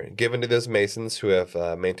honorary, given to those Masons who have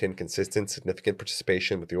maintained consistent, significant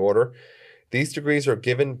participation with the order. These degrees are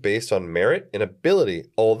given based on merit and ability,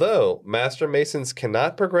 although Master Masons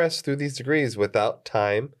cannot progress through these degrees without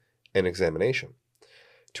time and examination.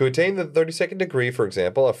 To attain the 32nd degree, for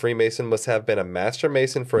example, a Freemason must have been a Master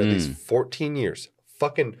Mason for at least 14 years.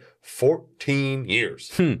 Fucking 14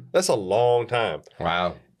 years. That's a long time.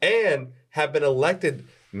 Wow. And have been elected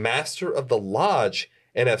Master of the Lodge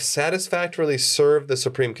and have satisfactorily served the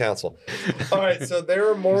Supreme Council. All right, so there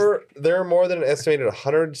are more than an estimated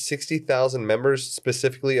 160,000 members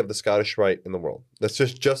specifically of the Scottish Rite in the world. That's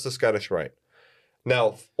just the Scottish Rite.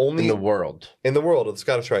 Now, only In the world. of the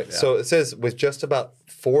Scottish Rite. Yeah. So it says with just about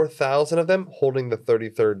 4,000 of them holding the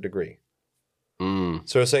 33rd degree.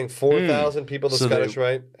 So we're saying 4,000 people of the So Scottish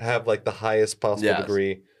Rite have like the highest possible Yes.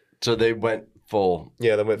 degree. So they went full.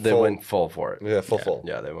 Yeah, they went They full. went full for it. Yeah, full.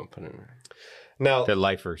 Yeah, they went put in. Now, They're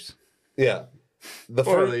lifers. yeah. The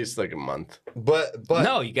Or at first, least like a month. but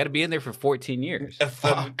No, you got to be in there for 14 years.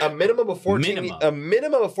 a minimum of 14 Minimum. a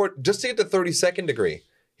minimum of 4 just to get the 32nd degree.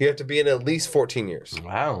 You have to be in at least 14 years.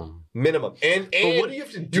 Wow. Minimum. And But what do you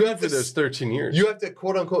have to do have for to- those 13 years? You have to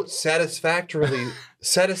quote unquote satisfactorily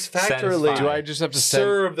Satisfy. do I just have to send,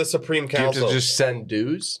 serve the Supreme do you have Council. to just send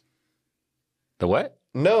dues? The what?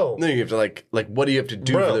 No. No, you have to like what do you have to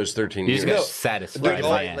do Bro, for those 13 You years? just got No. to satisfy Dude, the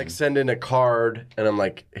all- man. Like send in a card and I'm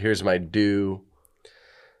like, here's my due.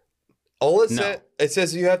 All it No. said, it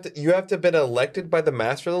says you have to have been elected by the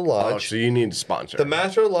Master of the Oh, Lodge. so you need a sponsor. The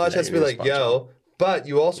Master of the Lodge Yeah, has to you be need a like, yo, but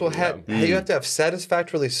you also have you have to have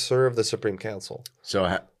satisfactorily served the Supreme Council. So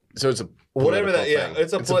it's a Whatever that, political yeah, thing.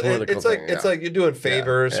 it's political it's like thing, it's yeah. like you're doing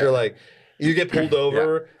favors. yeah. You're like you get pulled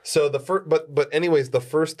over. So the first, but anyways, the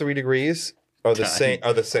first 3 degrees are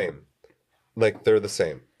the same. Like they're the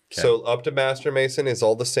same. Okay. So up to Master Mason is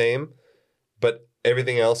all the same, but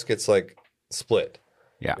everything else gets like split.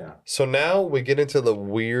 Yeah. So now we get into the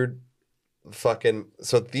weird fucking.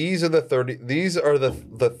 So these are the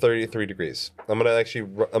 33 degrees. I'm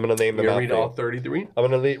gonna name them out. Read all 33.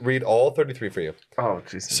 I'm gonna read all 33 for you. Oh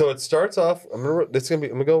Jesus. So it starts off. I'm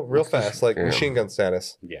gonna go real fast, like machine gun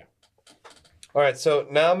status. Yeah. All right. So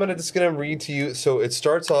now I'm just gonna read to you. So it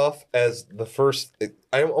starts off as the first.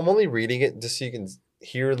 I'm only reading it just so you can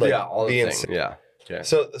hear like all the things. Yeah. Okay.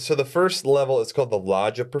 So the first level is called the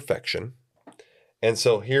Lodge of Perfection, and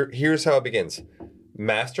so here's how it begins.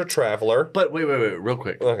 Master Traveler. But wait, real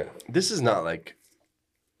quick. Okay. This is not like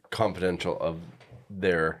confidential of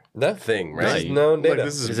their thing, right? No data. Like,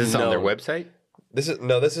 is this on their website? This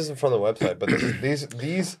isn't from the website, but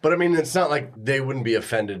these. But I mean, it's not like they wouldn't be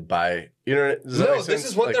offended by this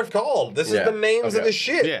is what they're called. This is the names of the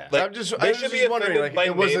shit. Yeah, like, I should be wondering like by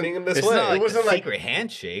naming them this way. It's not like it wasn't a secret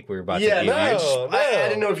handshake we're about to give you. I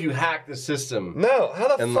didn't know if you hacked the system. No,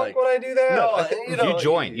 how the fuck would I do that? No, you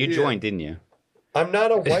joined, didn't you? I'm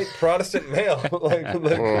not a white Protestant male.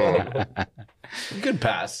 Good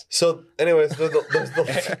pass. So, anyways,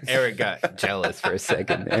 Eric got jealous for a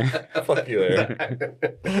second there. Fuck you,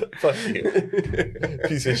 Eric. Fuck you.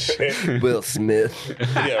 Piece of shit. Will Smith.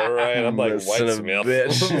 Yeah, right. I'm like, White Smith.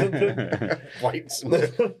 Bitch. White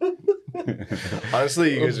Smith.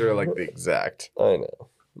 Honestly, you guys are like the exact. I know.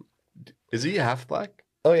 Is he half black?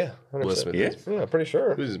 Oh, yeah. Will Smith. Yeah, pretty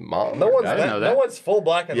sure. Who's his mom? No one's full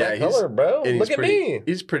black and that color, bro. Look at me.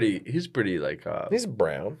 He's pretty like he's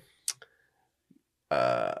brown.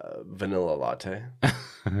 Vanilla latte.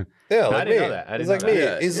 Yeah, like I didn't know that. He's like me.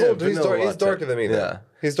 Yeah, he's darker than me. Yeah.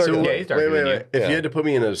 He's darker than me. He's darker than you. If you had to put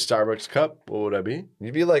me in a Starbucks cup, what would I be?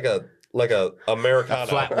 You'd be like a Americano. A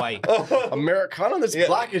flat white. Americano that's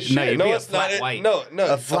black as shit. No, you'd be a flat white. No,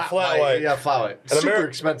 a flat white. Yeah, flat white. Super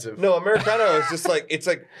expensive. No, Americano is just like it's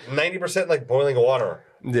like 90% like boiling water.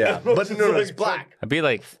 Yeah, but no, it's black. I'd be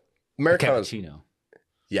like Americano. cappuccino.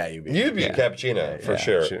 Yeah, you'd be a cappuccino for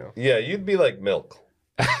sure. Cappuccino. Yeah, you'd be like milk.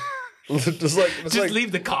 just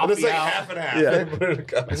leave the coffee just like out. half and half. Yeah.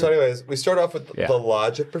 So, anyways, we start off with the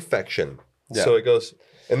Lodge of Perfection. Yeah. So it goes,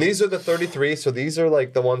 and these are the 33. So these are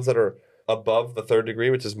like the ones that are above the 3rd degree,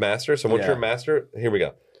 which is Master. So once you're a Master, here we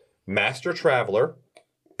go. Master Traveler,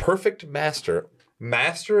 Perfect Master,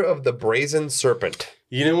 Master of the Brazen Serpent.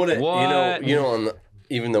 You know what? You know.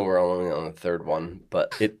 Even though we're only on the 3rd one,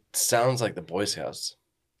 but it sounds like the Boy Scouts.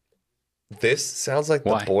 This sounds like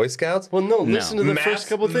the Boy Scouts? Well, no. Listen to the first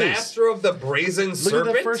couple things. Master of the Brazen Serpent?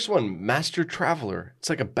 Look at the first one. Master Traveler. It's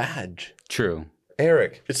like a badge. True.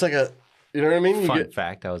 Eric. It's like a, you know what I mean? Fun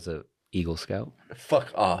fact, I was a Eagle Scout.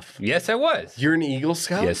 Fuck off. Yes, I was. You're an Eagle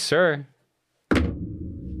Scout? Yes, sir.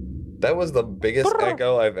 That was the biggest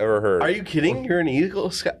echo I've ever heard. Are you kidding? You're an Eagle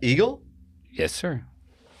Scout? Eagle? Yes, sir.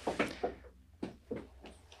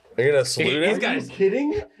 Are you gonna salute him? Are you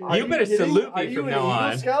kidding? You better salute me from now on.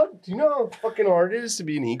 Eagle Scout? Do you know how fucking hard it is to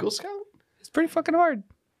be an Eagle Scout? It's pretty fucking hard.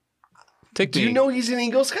 Do you know he's an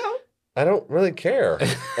Eagle Scout? I don't really care.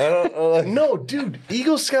 I don't. No, dude.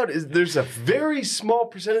 Eagle Scout there's a very small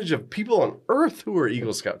percentage of people on Earth who are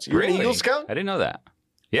Eagle Scouts. You're an Eagle Scout? I didn't know that.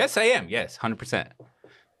 Yes, I am. Yes, 100%.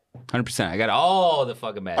 100%. I got all the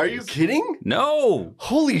fucking badges. Are you kidding? No.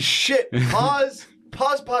 Holy shit. Pause.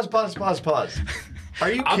 Pause.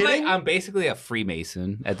 Are you kidding? I'm basically a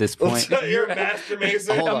Freemason at this point. You're a Master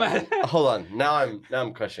Mason. Hold on. Now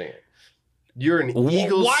I'm questioning it. You're an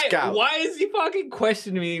Eagle Scout. Why is he fucking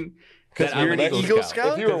questioning me? Because you're an Eagle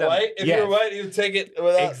Scout? If you were white, you'd take it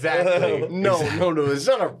without... Exactly. No. It's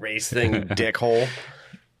not a race thing, dickhole.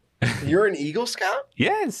 You're an Eagle Scout?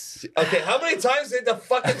 Yes. Okay, how many times did you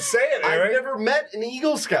fucking say it, Eric? I've never met an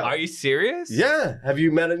Eagle Scout. Are you serious? Yeah. Have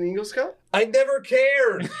you met an Eagle Scout? I never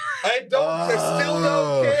cared. I still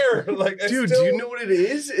don't care. Like, dude, do you know what it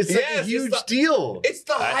is? It's like a huge deal. It's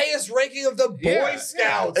the highest ranking of the Boy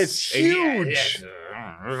Scouts. It's huge.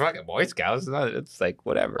 Fucking Boy Scouts. It's like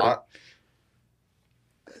whatever.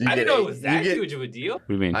 I didn't know it was that huge of a deal. What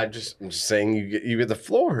do you mean? I'm just saying you get the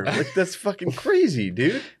floor. Like, that's fucking crazy,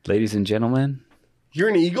 dude. Ladies and gentlemen. You're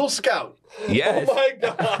an Eagle Scout. Yes. Oh my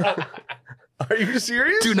God. Are you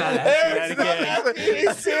serious? Do not ask me that again.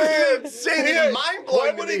 He's serious. Insane. It's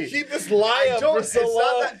mind-blowing. Why would he keep this lie up for so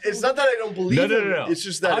long? It's not that I don't believe him. No. It's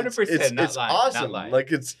just that 100% it's awesome.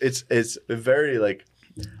 Like, it's very, like...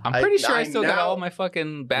 I'm pretty sure I still got all my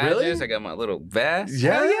fucking badges. Really? I got my little vest.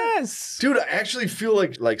 Yeah? Oh, yes. Dude, I actually feel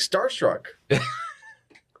like starstruck.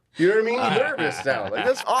 You know what I mean? Nervous now. Like,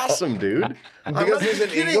 that's awesome, dude. Because he's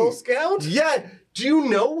an Eagle Scout? Yeah. Do you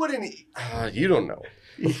know what an... you don't know.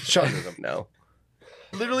 Sean doesn't know.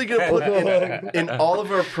 Literally going to put in all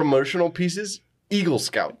of our promotional pieces, Eagle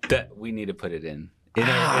Scout. That we need to put it in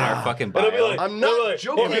our fucking bio. I'm not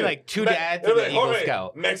joking. It'll be like 2 dads and an Eagle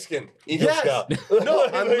Scout. Mexican Eagle Scout. No,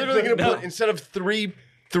 I'm literally going to put, instead of three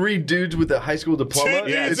dudes with a high school diploma,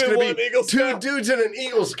 it's going to be 2 dudes and an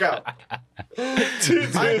Eagle Scout.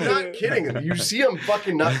 I'm not kidding. You see, I'm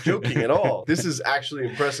fucking not joking at all. This is actually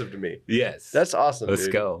impressive to me. Yes. That's awesome, Let's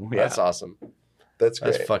dude. go. Yeah. That's awesome. That's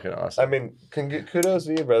great. That's fucking awesome. I mean, kudos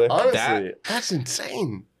to you, brother. Honestly, that's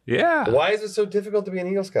insane. Yeah. Why is it so difficult to be an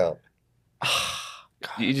Eagle Scout?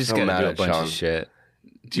 You just so got mad to do a at bunch Sean. of shit.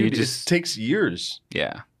 Dude, it takes years.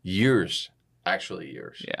 Yeah. Years. Actually,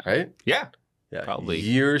 years. Yeah. Right? Yeah. Yeah. Probably.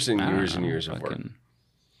 Years and I don't years and know, years of work.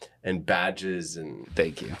 And badges and...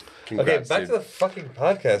 Thank you. Okay, back to the fucking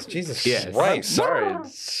podcast. Jesus Yes. Christ. I'm sorry.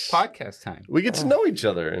 Podcast time. We get to know each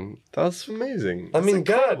other, and that's amazing. I mean,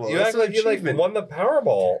 God, incredible. you That's act an like you like achievement. won the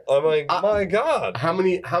Powerball. I'm like, my God. How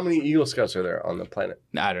many Eagle Scouts are there on the planet?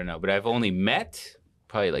 I don't know, but I've only met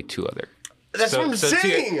probably like 2 other. That's what I'm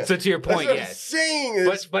saying. To your point, That's what yes. I'm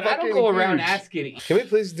saying. But I don't go around huge. asking. Can we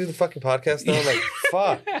please do the fucking podcast now? Like,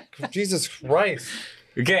 fuck. Jesus Christ.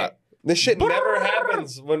 Okay. This shit never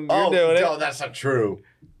happens when you're doing it. No, that's not true.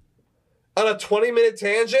 On a 20-minute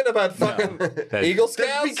tangent about fucking Eagle Scouts?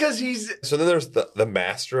 That's because he's... So then there's the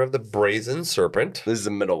Master of the Brazen Serpent. This is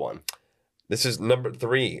the middle one. This is number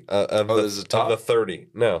 3 this is top? of the 30.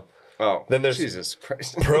 No. Oh, Then there's Jesus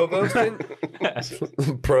Christ. Provost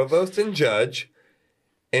and Judge,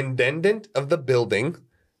 Intendant of the Building,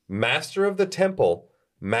 Master of the Temple,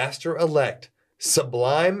 Master Elect,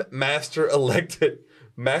 Sublime Master Elected,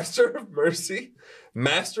 Master of Mercy,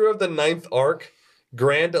 Master of the Ninth Ark,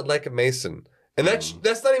 Grand Elect Mason. And that's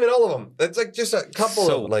not even all of them. That's like just a couple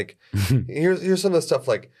of them. Like, here's some of the stuff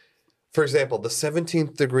like, for example, the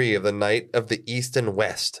 17th degree of the Knight of the East and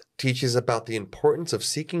West teaches about the importance of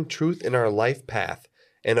seeking truth in our life path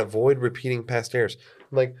and avoid repeating past errors.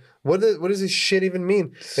 I'm like, what does this shit even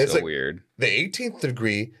mean? It's like, weird. The 18th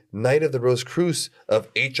degree Knight of the Rose Cruz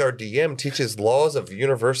of HRDM teaches laws of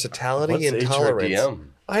universality and tolerance. HRDM?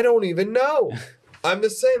 I don't even know. I'm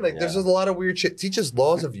just saying, like, there's a lot of weird shit. It teaches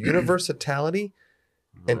laws of universality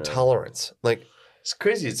and tolerance. Like, it's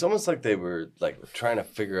crazy. It's almost like they were like trying to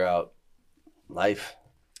figure out life.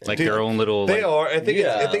 Like their own little... They like, are. I think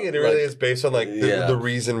it really is based on like the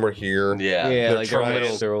reason we're here. Yeah. Yeah, like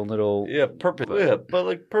their own little... Yeah, purpose. Yeah, but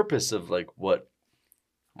like purpose of like what...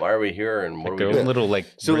 Why are we here and what Like are we their own doing? little like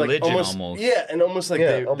So religion like almost. Yeah, and almost like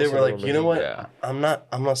they almost were like like, you know what? Yeah. I'm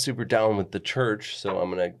not super down with the church, so I'm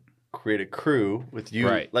gonna create a crew with you.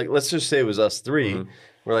 Right. Like let's just say it was us 3.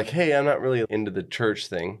 We're like, hey, I'm not really into the church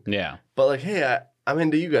thing. Yeah. But like, hey, I'm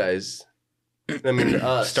into you guys. I mean,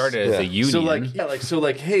 us. Started as a union. So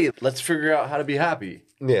like, hey, let's figure out how to be happy.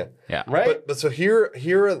 Yeah. Yeah. Right? But so here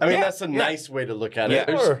I mean, that's a nice way to look at it.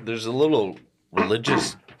 Yeah. There's a little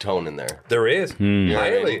religious tone in there. there is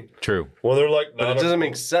highly True. Well, they're like, But it doesn't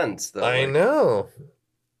make sense, though. I like, know.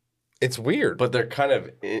 It's weird. But they're kind of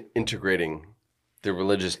integrating the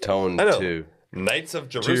religious tone I know. to Knights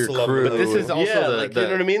of your Jerusalem. crew. But this is also yeah, the- like, the- you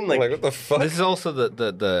know what I mean? Like, Like, what the fuck? This is also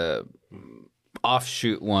the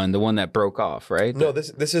offshoot one, the one that broke off, right? No, this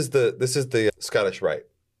is the Scottish Rite.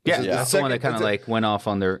 Yeah, is that's the the one that second- kind of it's like went off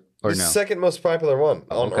on their... Or The no. second most popular one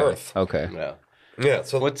on Okay. Earth. Okay. yeah. Yeah.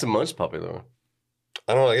 So What's the most popular one?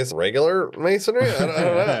 I don't know. I guess regular masonry. I don't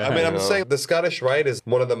know. I mean, I'm saying the Scottish Rite is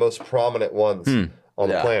one of the most prominent ones on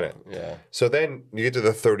the planet. Yeah. So then you get to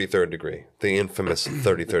the 33rd degree, the infamous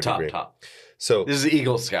 33rd degree. Top. So This is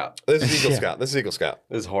Eagle Scout. this is Eagle Scout. This is Eagle Scout.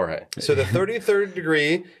 This is Jorge. So the 33rd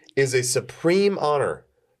degree is a supreme honor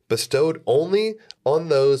bestowed only on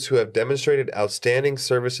those who have demonstrated outstanding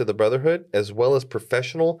service to the Brotherhood, as well as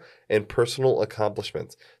professional and personal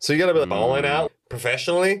accomplishments. So you got to be like balling out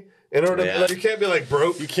professionally in order to. Like, you can't be like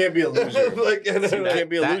broke. You can't be a loser. Like, You can't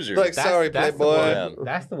be a loser. like sorry, that's Playboy.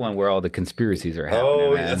 That's the one where all the conspiracies are happening.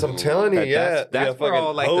 Oh, man. that's what I'm telling you. Yeah, That's where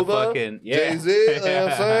all like the fucking Jay-Z. You know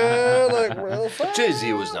what I'm saying? Like, well, fuck.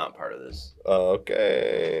 Jay-Z was not part of this.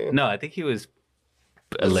 Okay. No, I think he was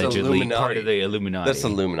allegedly Illuminati. part of the Illuminati. That's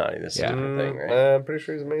Illuminati. That's a different thing, right? I'm pretty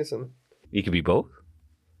sure he's a Mason. You could be both.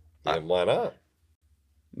 Yeah, why not?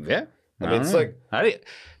 Yeah. I mean, it's like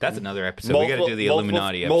that's another episode. We got to do the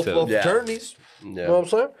Illuminati multiple episode. fraternities. Yeah. You know what I'm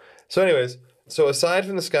saying? So anyways, so aside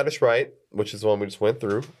from the Scottish Rite, which is the one we just went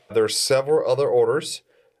through, there are several other orders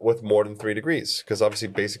with more than 3 degrees, because obviously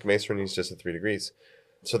basic masonry is just at 3 degrees.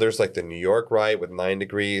 So there's like the New York Rite with 9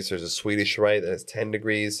 degrees. There's a Swedish Rite that has 10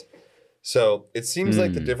 degrees. So it seems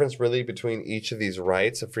like the difference really between each of these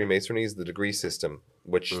rites of Freemasonry is the degree system.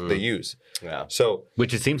 which they use. Yeah. So,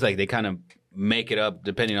 which it seems like they kind of make it up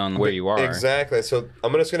depending on where you are. Exactly. So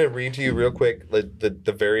I'm just going to read to you real quick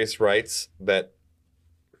the various rites that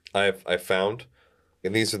I've found,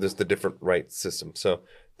 and these are just the different rite systems. So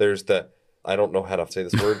there's I don't know how to say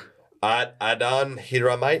this word, Adon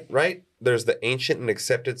Hiramite rite. There's the ancient and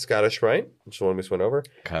accepted Scottish rite, which is one we just went over.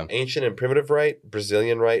 Okay. Ancient and primitive rite,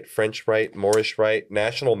 Brazilian rite, French rite, Moorish rite,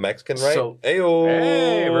 national Mexican rite. So, hey,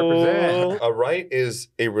 represent. A rite is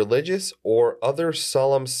a religious or other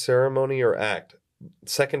solemn ceremony or act.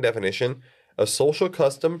 Second definition, a social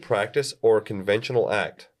custom, practice, or conventional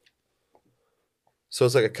act. So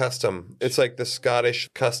it's like a custom. It's like the Scottish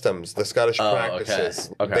customs, the Scottish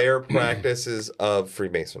practices. Okay. Their practices of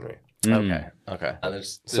Freemasonry. Okay.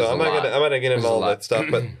 So I'm not gonna get into all that stuff,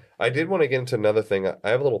 but I did want to get into another thing. I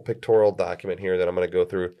have a little pictorial document here that I'm gonna go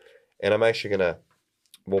through, and I'm actually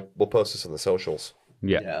we'll post this on the socials.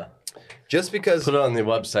 Yeah. Just because put it on the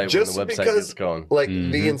website when the website gets going. Like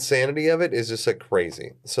the insanity of it is just like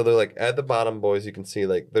crazy. So they're like at the bottom, boys, you can see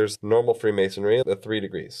like there's normal Freemasonry at 3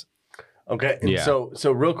 degrees. Okay. And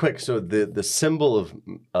so real quick, so the symbol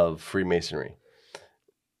of Freemasonry,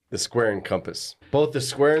 the square and compass. Both the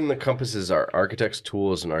square and the compasses are architects'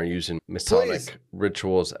 tools and are used in Masonic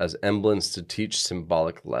rituals as emblems to teach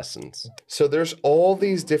symbolic lessons. So there's all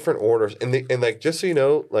these different orders, and like just so you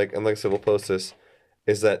know, like I said, we'll post this.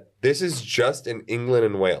 Is that this is just in England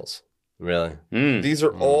and Wales? Really? These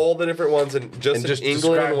are all the different ones in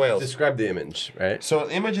England and Wales. Describe the image, right? So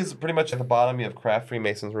the image is pretty much at the bottom. You have craft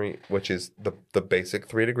Freemasonry, which is the basic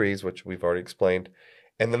 3 degrees, which we've already explained,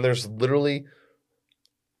 and then there's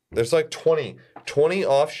like 20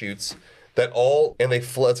 offshoots that all, and they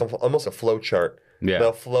flow. It's almost a flow chart. Yeah,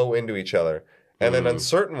 they'll flow into each other, and then on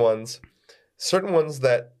certain ones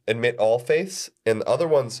that admit all faiths, and the other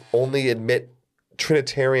ones only admit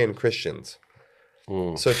Trinitarian Christians.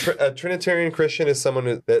 So a Trinitarian Christian is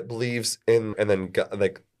someone that believes in and then God,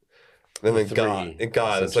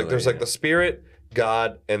 God. It's like there's like the Spirit,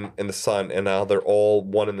 God, and the Son, and now they're all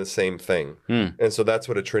one and the same thing. And so that's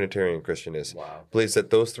what a Trinitarian Christian is. Wow. Believes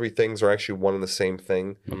that those 3 things are actually one and the same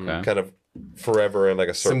thing, kind of forever in like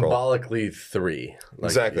a circle. Symbolically 3. Like,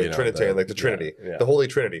 exactly, Trinitarian, like the Trinity, the Holy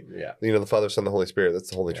Trinity. Yeah. The Father, Son, the Holy Spirit.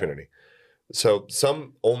 That's the Holy Trinity. So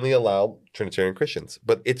some only allow Trinitarian Christians,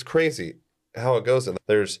 but it's crazy how it goes. And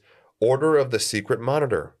there's Order of the Secret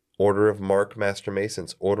Monitor, Order of Mark Master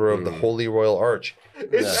Masons, Order of the Holy Royal Arch.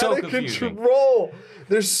 It's so out of confusing. control.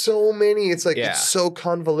 There's so many. It's like it's so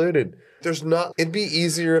convoluted. It'd be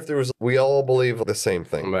easier if we all believe the same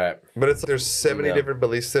thing. Right. But there's 70 different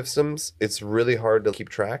belief systems. It's really hard to keep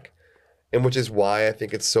track. And which is why I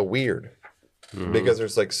think it's so weird. Because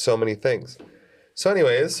there's like so many things. So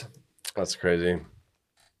anyways, that's crazy.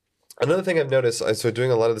 Another thing I've noticed, so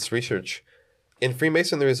doing a lot of this research, in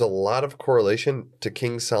Freemason, there is a lot of correlation to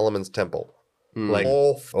King Solomon's Temple. Like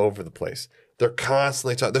all over the place. They're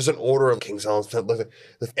constantly talking. There's an order of King Solomon's Temple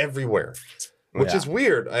everywhere, which is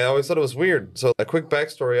weird. I always thought it was weird. So a quick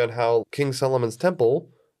backstory on how King Solomon's Temple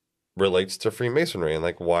relates to Freemasonry and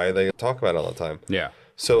like why they talk about it all the time. Yeah.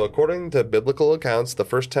 So according to biblical accounts, the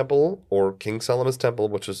first temple, or King Solomon's Temple,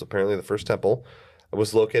 which was apparently the first temple,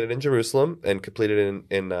 was located in Jerusalem and completed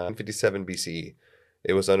in 57 BCE.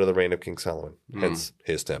 It was under the reign of King Solomon, hence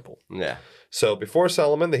his temple. Yeah. So before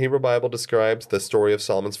Solomon, the Hebrew Bible describes the story of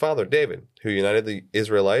Solomon's father, David, who united the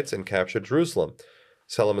Israelites and captured Jerusalem.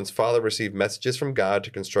 Solomon's father received messages from God to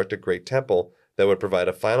construct a great temple that would provide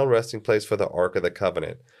a final resting place for the Ark of the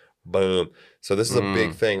Covenant. Boom. So this is a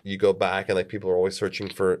big thing. You go back and like people are always searching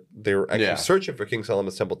for King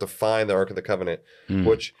Solomon's Temple to find the Ark of the Covenant,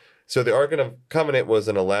 So the Ark of the Covenant was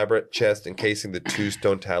an elaborate chest encasing the 2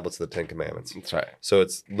 stone tablets of the 10 Commandments. That's right. So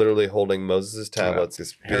it's literally holding Moses' tablets.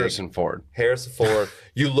 This Harrison Ford.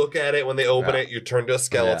 You look at it when they open it, you turn to a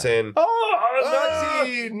skeleton.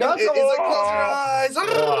 Nazi! Nazi! It's like, close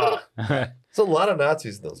your eyes. It's a lot of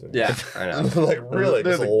Nazis in those movies. Yeah, I know. Like, really,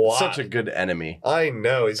 there's a lot. Such a good enemy. I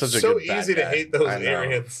know. It's such a so good bad easy guy. to hate those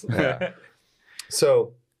Aryans. Yeah.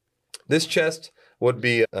 So this chest would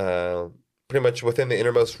be pretty much within the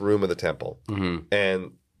innermost room of the temple.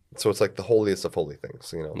 And so it's like the holiest of holy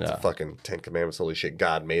things. It's the fucking 10 Commandments, holy shit.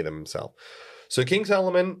 God made them himself. So King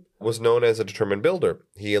Solomon was known as a determined builder.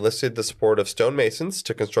 He enlisted the support of stonemasons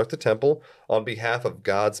to construct the temple on behalf of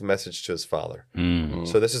God's message to his father.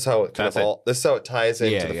 So this is how it this is how it ties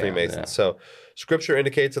into the Freemasons. Yeah. So scripture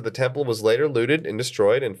indicates that the temple was later looted and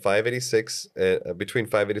destroyed in 586 between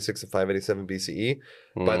 586 and 587 BCE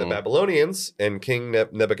by the Babylonians and King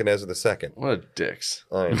Nebuchadnezzar II. What dicks.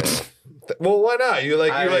 I know. Well, why not? You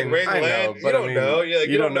like raise the land. You don't know.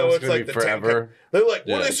 You don't know it's like the forever. They're like,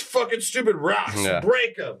 what are these fucking stupid rocks? Yeah.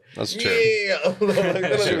 Break them. That's true.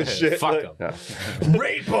 Yeah. Shit. Fuck them. Yeah.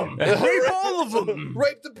 Rape them. Rape all of them.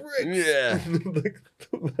 Rape the bricks. Yeah.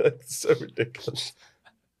 That's so ridiculous.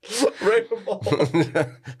 Rape them all.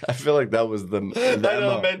 I feel like that was the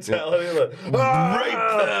mentality. Yeah. Like,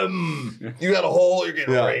 rape them. You got a hole, you're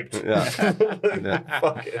getting raped. Yeah.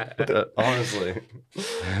 Fuck it. Honestly.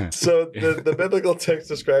 So the biblical text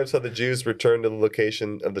describes how the Jews returned to the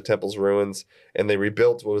location of the temple's ruins and they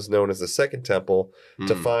rebuilt what was known as the Second Temple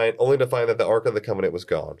to find that the Ark of the Covenant was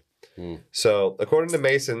gone. So according to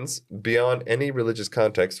Masons, beyond any religious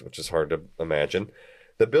context, which is hard to imagine,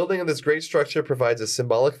 the building of this great structure provides a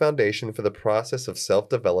symbolic foundation for the process of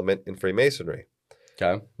self-development in Freemasonry.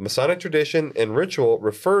 Okay. Masonic tradition and ritual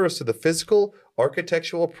refers to the physical,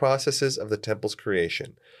 architectural processes of the temple's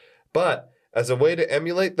creation, but as a way to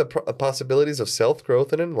emulate the possibilities of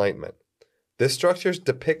self-growth and enlightenment. This structure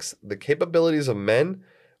depicts the capabilities of men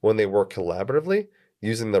when they work collaboratively,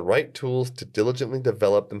 using the right tools to diligently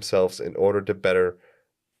develop themselves in order to be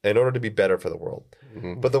better for the world.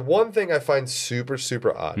 But the one thing I find super,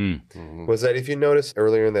 super odd was that if you notice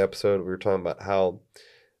earlier in the episode, we were talking about how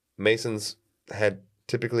Masons had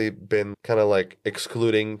typically been kind of like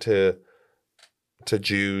excluding to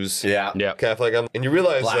Jews, Catholic, and you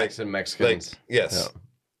realize blacks and Mexicans.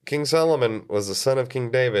 King Solomon was the son of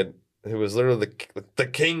King David, who was literally the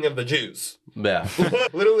king of the Jews. Yeah.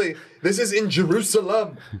 Literally, this is in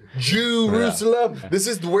Jerusalem. Jerusalem. Yeah. This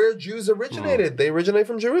is where Jews originated. They originate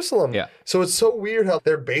from Jerusalem. Yeah. So it's so weird how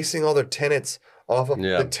they're basing all their tenets off of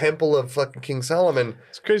the temple of fucking King Solomon.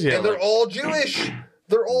 It's crazy. And they're all Jewish.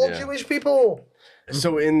 They're all Jewish people.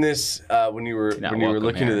 So in this, when you were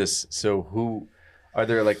looking at this, so who are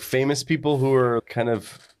there like famous people who are kind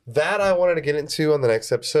of... That I wanted to get into on the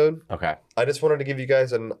next episode. Okay. I just wanted to give you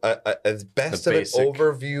guys as best of an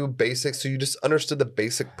overview, basic, so you just understood the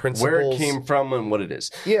basic principles. Where it came from and what it is.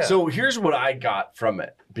 Yeah. So here's what I got from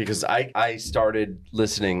it, because I started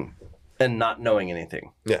listening and not knowing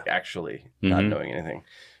anything. Yeah. Actually, not knowing anything.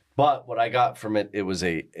 But what I got from it,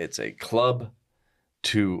 it's a club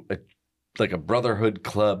like a brotherhood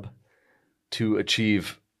club to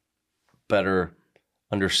achieve better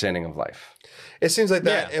understanding of life. It seems like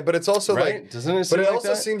that, but it's also like, doesn't it? But it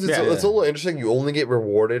also seems it's a little interesting. You only get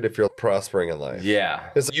rewarded if you're prospering in life. Yeah,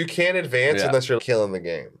 it's, you can't advance unless you're killing the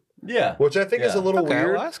game. Yeah, which I think is a little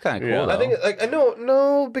weird. Well, that's kind of cool. Though. I think I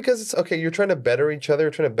know because it's okay. You're trying to better each other.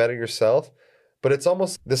 You're trying to better yourself. But it's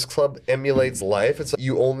almost, this club emulates life. It's like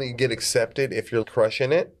you only get accepted if you're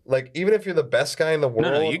crushing it. Like, even if you're the best guy in the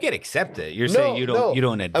world. No, you get accepted. You're saying you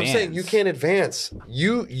don't advance. I'm saying you can't advance.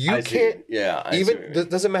 You can't. It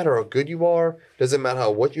doesn't matter how good you are. Doesn't matter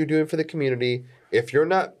what you're doing for the community. If you're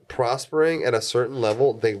not prospering at a certain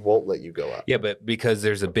level, they won't let you go up. Yeah, but because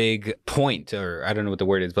there's a big point, or I don't know what the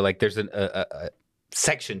word is, but like there's a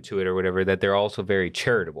section to it or whatever, that they're also very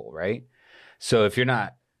charitable, right? So if you're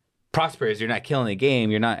not prosperous, you're not killing the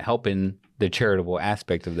game, you're not helping the charitable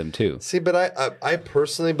aspect of them too. See, but I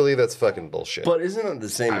personally believe that's fucking bullshit. But isn't it the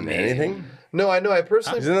same in anything? No, I know. I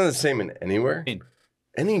personally isn't it the same in anywhere?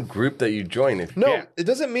 Any group that you join, it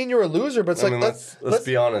doesn't mean you're a loser, but it's let's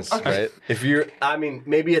be honest, right? If you're,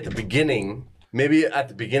 maybe at the beginning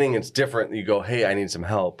it's different. You go, hey, I need some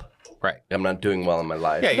help. Right. I'm not doing well in my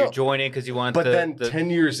life. Yeah, you're joining because you want. But then 10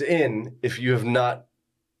 years in, if you have not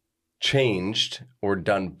changed or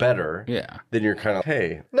done better, then you're kind of,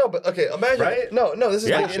 hey. No, but okay, imagine. Right? No, this is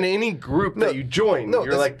like in any group that you join,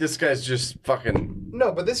 you're like, this guy's just fucking.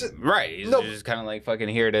 No, but this is. Right. He's just kind of like fucking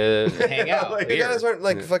here to hang out. Like, the guys aren't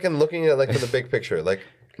like fucking looking at like for the big picture. Like,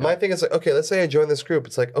 my thing is like, okay, let's say I join this group.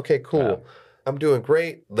 It's like, okay, cool. Yeah. I'm doing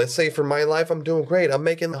great. Let's say for my life, I'm doing great. I'm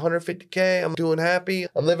making $150K. I'm doing happy.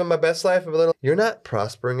 I'm living my best life. You're not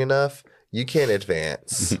prospering enough. You can't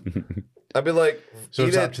advance. I'd be like, so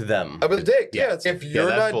it's up to them. I'd be like, dick. Yeah, if you're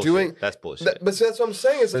not bullshit. doing, that's bullshit. But that's what I'm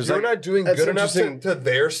saying is, if you're not doing good enough to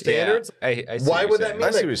their standards, I why would that mean?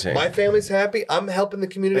 I see what you're saying. My family's happy. I'm helping the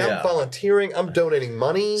community. I'm volunteering. I'm donating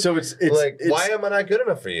money. So it's like, why am I not good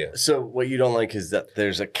enough for you? So what you don't like is that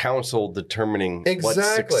there's a council determining what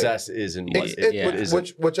success is and what it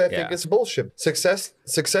isn't. Which I think is bullshit.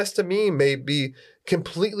 Success to me may be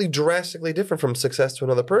completely drastically different from success to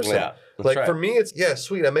another person. Yeah, like right. for me, it's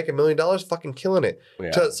sweet. I make $1 million, fucking killing it.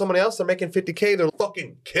 Yeah. To somebody else, they're making $50K, they're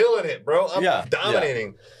fucking killing it, bro. I'm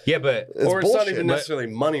dominating. Yeah, but It's or it's bullshit. not even necessarily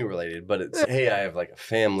money related, but it's hey, I have like a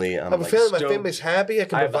family. I have a family. My family's happy. I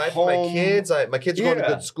can I have a provide for my home. kids. My kids are going to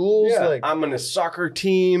good schools. Yeah. Like I'm in a soccer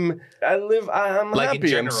team. I'm like happy. in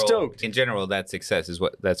general, I'm stoked. in general, that success is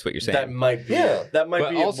that's what you're saying. That might be. Yeah. That might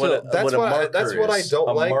But be. also, that's what I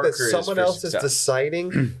don't like, that someone else is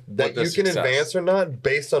deciding that you can advance or not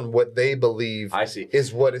based on what they believe I see.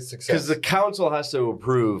 is what is success. Because the council has to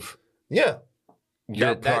approve yeah.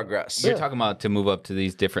 your progress. You're talking about to move up to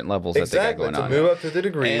these different levels that they got Exactly. going To on. move up to the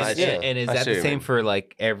degrees. And is that the same for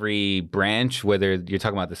like every branch, whether you're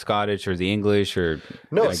talking about the Scottish or the English or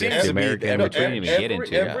No, I it guess seems the to be American, which we didn't even get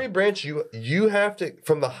into. Every branch you have to,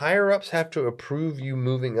 from the higher ups, have to approve you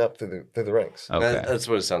moving up through the ranks. Okay. That's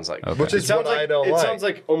what it sounds like. Okay. Which is what I don't like. It sounds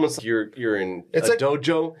like almost like you're in It's a like-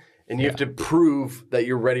 dojo and you have to prove that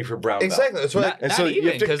you're ready for brown belt. Exactly. That's what. Not so you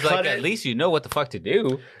even have to because cut like it. at least you know what the fuck to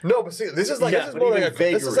do. No, but see, this is Yeah, but more even like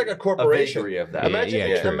this is like a corporation. vagary of that.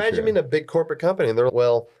 Imagine being a big corporate company, and they're like,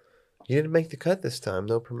 well, you didn't make the cut this time,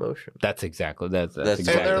 no promotion. That's exactly That's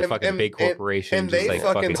exactly the fucking big corporation. and just they like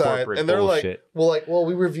fucking sign, corporate and they're bullshit. well,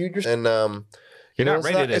 we reviewed your and You're not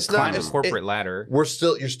ready to it's climb not- the corporate ladder. We're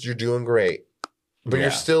still you're doing great, but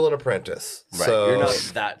you're still an apprentice. Right. So You're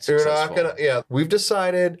not that you're successful. not gonna. Yeah, we've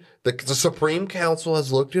decided the Supreme Council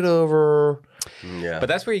has looked it over. Yeah. But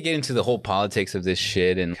that's where you get into the whole politics of this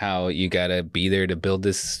shit and how you gotta be there to build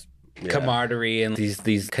this camaraderie and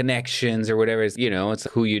these connections or whatever. It's, it's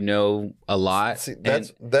who you know a lot. See,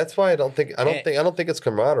 that's why I don't think it's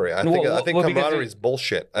camaraderie. I think camaraderie is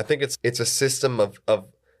bullshit. I think it's a system of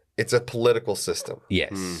it's a political system.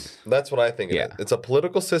 Yes. That's what I think. It's a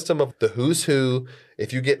political system of the who's who.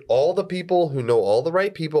 If you get all the people who know all the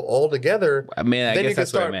right people all together, I mean, I then guess you can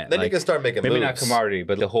that's what I start. meant. Then Like, you can start making maybe moves. not camaraderie,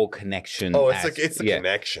 but the whole connection. Oh, it's the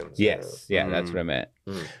connections. Yes. Yeah, that's what I meant.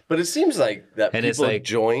 But it seems like that And it's people like-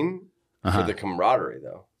 join for the camaraderie,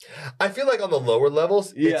 though. I feel like on the lower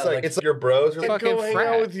levels, Yeah, it's like your bros. You're like, fucking Go hang frat.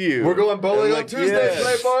 out with you. we're going bowling And on like, Tuesday,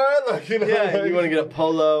 yeah. boy. Like, Yeah, and you want to get a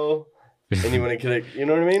polo, and you want to get a, you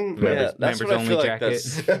know what I mean? Members- that's members what I feel only like.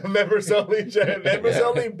 jacket. That's, members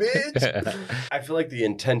only, bitch. I feel like the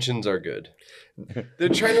intentions are good. They're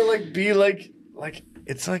trying to be like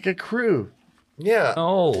it's like a crew. Yeah.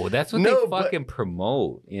 Oh, that's what No, they but- fucking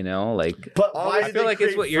promote, Like, But why I feel like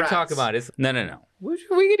it's what you're talking about. It's no.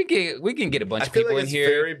 We can get a bunch I of feel people like in it's here.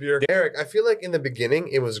 very bureaucratic. Eric, I feel like in the beginning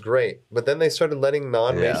it was great, but then they started letting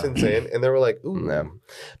non-Masons in, and they were like, "Ooh, Yeah.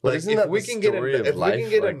 But like isn't if that we the can get story of if we life? can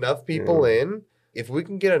get Like, enough people in, if we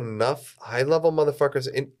can get enough high-level motherfuckers,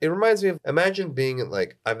 it reminds me of imagine being at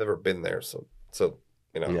I've never been there, so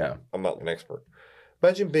Yeah. I'm not an expert.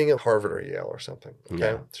 Imagine being at Harvard or Yale or something. Okay,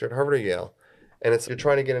 Yeah. so you're at Harvard or Yale, and you're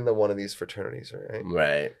trying to get into one of these fraternities, right?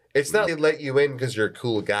 Right. It's not they let you in because you're a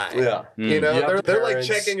cool guy. Yeah. You know, You have they're like parents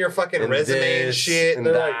checking your fucking and resume and this shit. and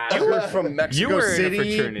They're that. like, You were from Mexico You were City. in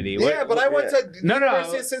a fraternity. yeah, but I went to No,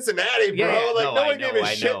 University of Cincinnati, bro. No one gave a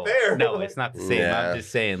shit there. No, it's not the same. Yeah. I'm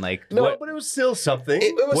just saying, No, what, but it was still something.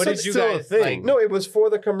 It was What some- did you still a guys, thing. like- No, it was for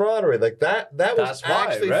the camaraderie. Like that was That's why,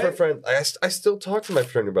 actually for right? friends. I still talk to my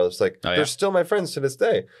fraternity brothers. Like Oh, yeah. they're still my friends to this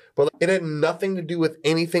day. But it had nothing to do with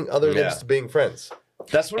anything other than Yeah. just being friends.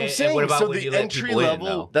 That's what I'm And saying. what about So when the you let entry people in, level.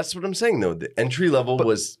 though? That's what I'm saying, though. The entry level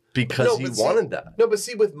was because he but see- wanted that. No, but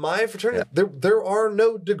see, with my fraternity, there are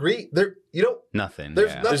no degree. There, nothing. There's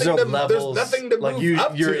yeah. nothing. There's no to, levels. There's nothing to like move you,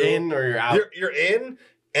 up you're to. in or you're out. You're in,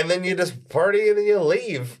 and then you just party and then you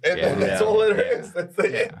leave, and Yeah. that's Yeah. all it Yeah. is. That's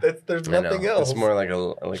it. There's I know. nothing else. It's more like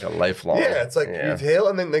a lifelong. Yeah, it's like you tail,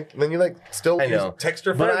 and then you still I know. text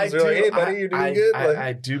your But friends. You're like, hey, buddy, you doing good? Like,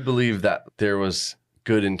 I do believe that there was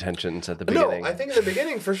good intentions at the no, beginning. I think in the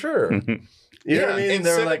beginning for sure. You know what I mean? In They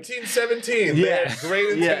were like, 1717, Yeah. they had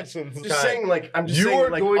great yeah. intentions. Just saying, I'm just you saying, are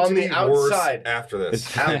like, going on to the be worse outside. after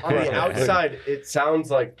this. On the outside, it sounds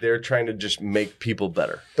like they're trying to just make people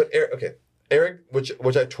better. But Eric, which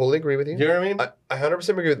I totally agree with you. You know what I mean? I 100%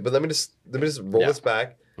 agree with you. But let me just roll this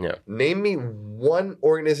back. Yeah. Name me one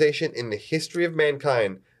organization in the history of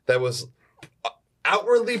mankind that was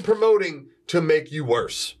outwardly promoting to make you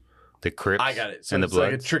worse. The Crips. I got it. So and the it's like a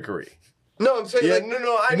Bloods. trickery. No, I'm saying Yeah, like,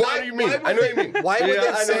 no, I know what you mean. Why I know what you mean. Why would Yeah, I they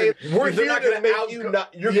know say what you mean. we're They're here not to gonna make out- you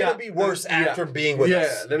not? You're Yeah. gonna be worse Yeah. after being with Yeah,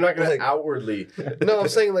 us. they're not going Like, to outwardly. No, I'm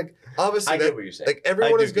saying obviously I get that, what you're saying. like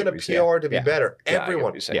everyone I is do going get to what you're PR saying. to be Yeah. better. Yeah, I get what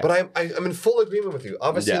Everyone. you're saying. But I'm in full agreement with you.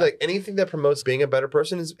 Obviously, Yeah. anything that promotes being a better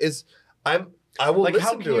person is I will Like, listen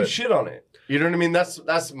how can to you it. shit on it? You know what I mean?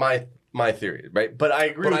 That's my my theory, right? But I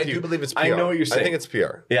agree with you. I do believe it's PR. I know what you're saying. I think it's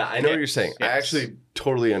PR. Yeah, I know what you're saying. I actually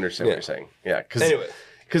totally understand what you're saying. Yeah,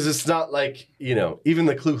 because it's not like, even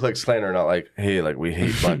the Ku Klux Klan are not like, hey, like we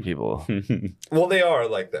hate black people. Well, they are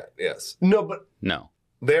like that. Yes. No, but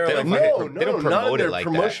they're they like they don't promote it like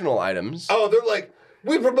promotional items. Oh, they're like,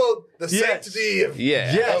 we promote the sanctity of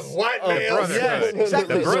white males. Yes,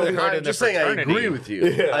 exactly. The Brotherhood I'm and the just saying I fraternity. agree with you.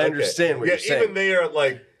 Yeah, I understand what you're saying. Even they are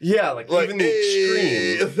like... Yeah, like even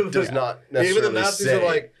the extreme does not necessarily even the Nazis are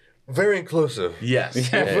like, very inclusive. Yes.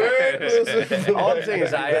 Very inclusive. All I'm saying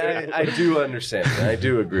is I do understand. And I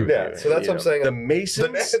do agree with you. So that's what I'm saying.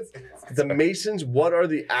 The Masons, what are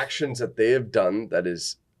the actions that they have done that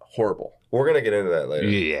is horrible? We're going to get into that later.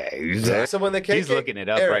 Yeah. So when the KKK... He's looking it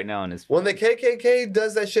up right now. When the KKK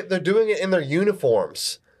does that shit, they're doing it in their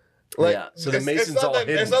uniforms. Like, so the Masons all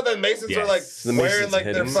hidden. It's not that Masons are like wearing like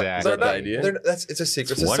hidden. They're not, the idea? It's a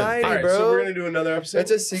secret society, All right, bro. so we're gonna do another episode.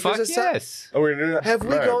 It's a secret society. Yes. Oh, we're gonna do that. Have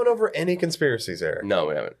we gone over any conspiracies, Eric? No,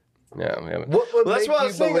 we haven't. Yeah, we haven't. What that's why I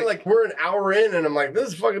was thinking. Like we're an hour in, and I'm like,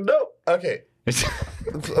 this is fucking dope. Okay.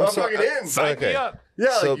 I'm fucking in. Sign me up.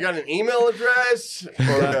 Yeah, like you got an email address.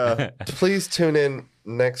 Or, please tune in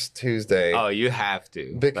next Tuesday. Oh, you have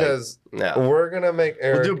to. Because we're gonna make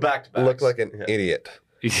Eric do back-to-backs. look like an idiot.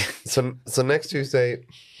 So next Tuesday,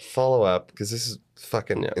 follow up because this is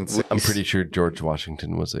fucking insane. I'm pretty sure George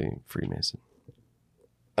Washington was a Freemason.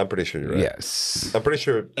 I'm pretty sure you're right. Yes. I'm pretty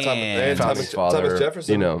sure Thomas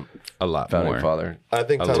Jefferson. A lot founding more. father. I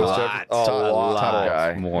think Thomas Jefferson. A lot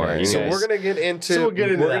guy. more. Yeah, So we're gonna get into.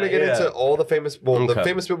 We're gonna get into all the famous. Well, the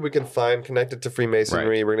famous people we can find connected to Freemasonry.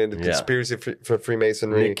 Right. We're gonna get into conspiracy for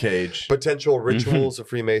Freemasonry. Nick Cage. Potential rituals of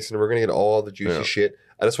Freemasonry. We're gonna get all the juicy shit.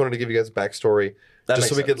 I just wanted to give you guys a backstory, just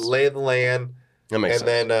so we could lay the land. That makes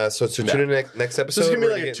sense. And then, so tune in next episode. So it's gonna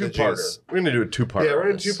be like a two-parter. We're gonna do a two-parter. Yeah, we're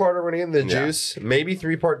gonna do a two-parter. We're gonna get in the juice. Maybe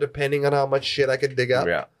three-part, depending on how much shit I could dig up.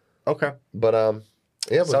 Yeah. Okay. But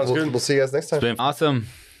yeah, Sounds good. We'll see you guys next time. It's been awesome.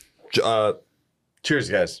 Cheers,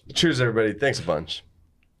 guys. Cheers, everybody. Thanks a bunch.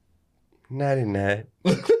 Nighty night.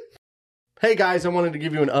 Hey, guys, I wanted to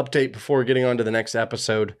give you an update before getting on to the next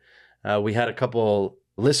episode. We had a couple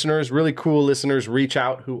listeners, really cool listeners, reach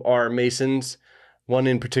out who are Masons. One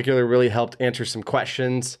in particular really helped answer some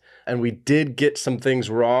questions, and we did get some things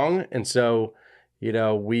wrong. And so,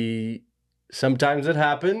 sometimes it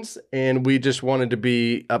happens, and we just wanted to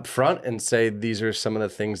be upfront and say these are some of the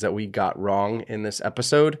things that we got wrong in this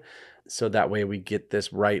episode. So that way we get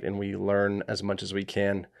this right and we learn as much as we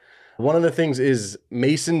can. One of the things is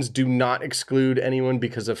Masons do not exclude anyone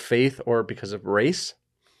because of faith or because of race.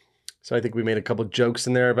 So I think we made a couple jokes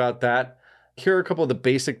in there about that. Here are a couple of the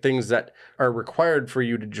basic things that are required for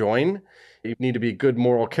you to join. You need to be a good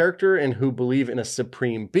moral character and who believe in a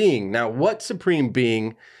supreme being. Now, what supreme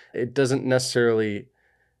being, it doesn't necessarily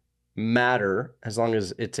matter as long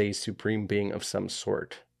as it's a supreme being of some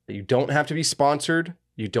sort. You don't have to be sponsored.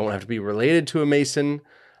 You don't have to be related to a Mason.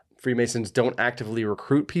 Freemasons don't actively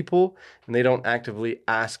recruit people, and they don't actively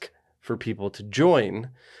ask for people to join.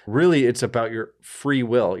 Really, it's about your free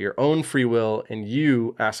will, your own free will, and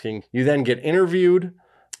you asking. You then get interviewed,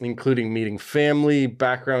 including meeting family,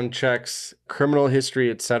 background checks, criminal history,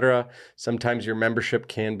 etc. Sometimes your membership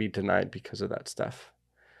can be denied because of that stuff.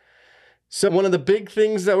 So one of the big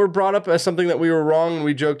things that were brought up as something that we were wrong and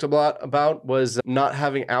we joked a lot about was not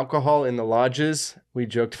having alcohol in the lodges. We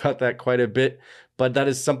joked about that quite a bit, but that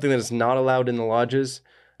is something that is not allowed in the lodges.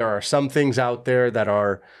 There are some things out there that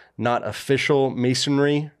are not official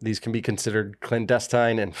Masonry. These can be considered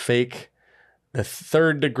clandestine and fake. The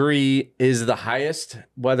third degree is the highest.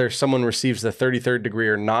 Whether someone receives the 33rd degree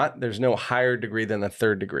or not, there's no higher degree than the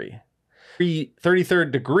third degree. The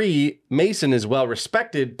 33rd degree Mason is well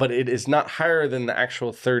respected, but it is not higher than the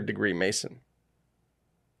actual third degree Mason.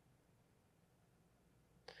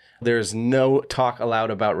 There's no talk allowed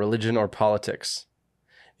about religion or politics.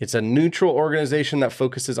 It's a neutral organization that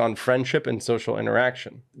focuses on friendship and social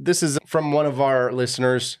interaction. This is from one of our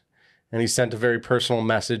listeners, and he sent a very personal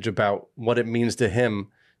message about what it means to him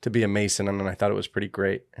to be a Mason, and I thought it was pretty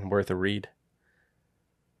great and worth a read.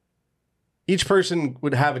 Each person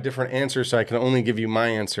would have a different answer, so I can only give you my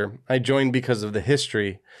answer. I joined because of the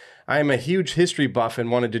history. I am a huge history buff and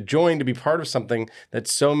wanted to join to be part of something that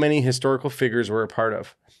so many historical figures were a part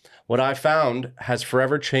of. What I found has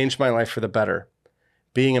forever changed my life for the better.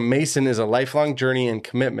 Being a Mason is a lifelong journey and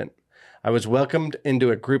commitment. I was welcomed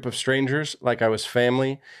into a group of strangers like I was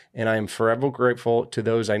family, and I am forever grateful to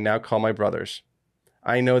those I now call my brothers.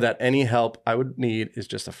 I know that any help I would need is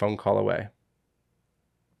just a phone call away.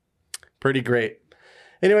 Pretty great.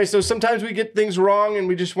 Anyway, so sometimes we get things wrong, and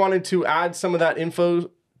we just wanted to add some of that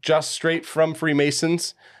info just straight from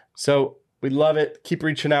Freemasons. So we love it. Keep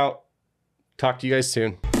reaching out. Talk to you guys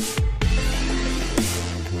soon.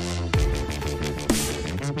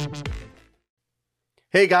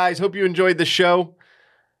 Hey guys, hope you enjoyed the show.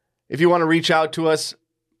 If you want to reach out to us,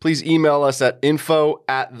 please email us at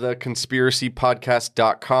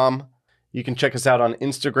info@theconspiracypodcast.com. You can check us out on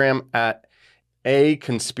Instagram at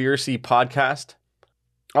 @aconspiracypodcast.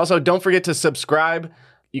 Also, don't forget to subscribe.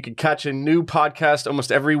 You can catch a new podcast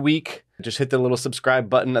almost every week. Just hit the little subscribe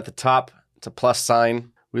button at the top. It's a plus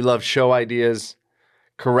sign. We love show ideas,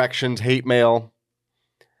 corrections, hate mail.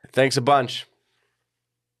 Thanks a bunch.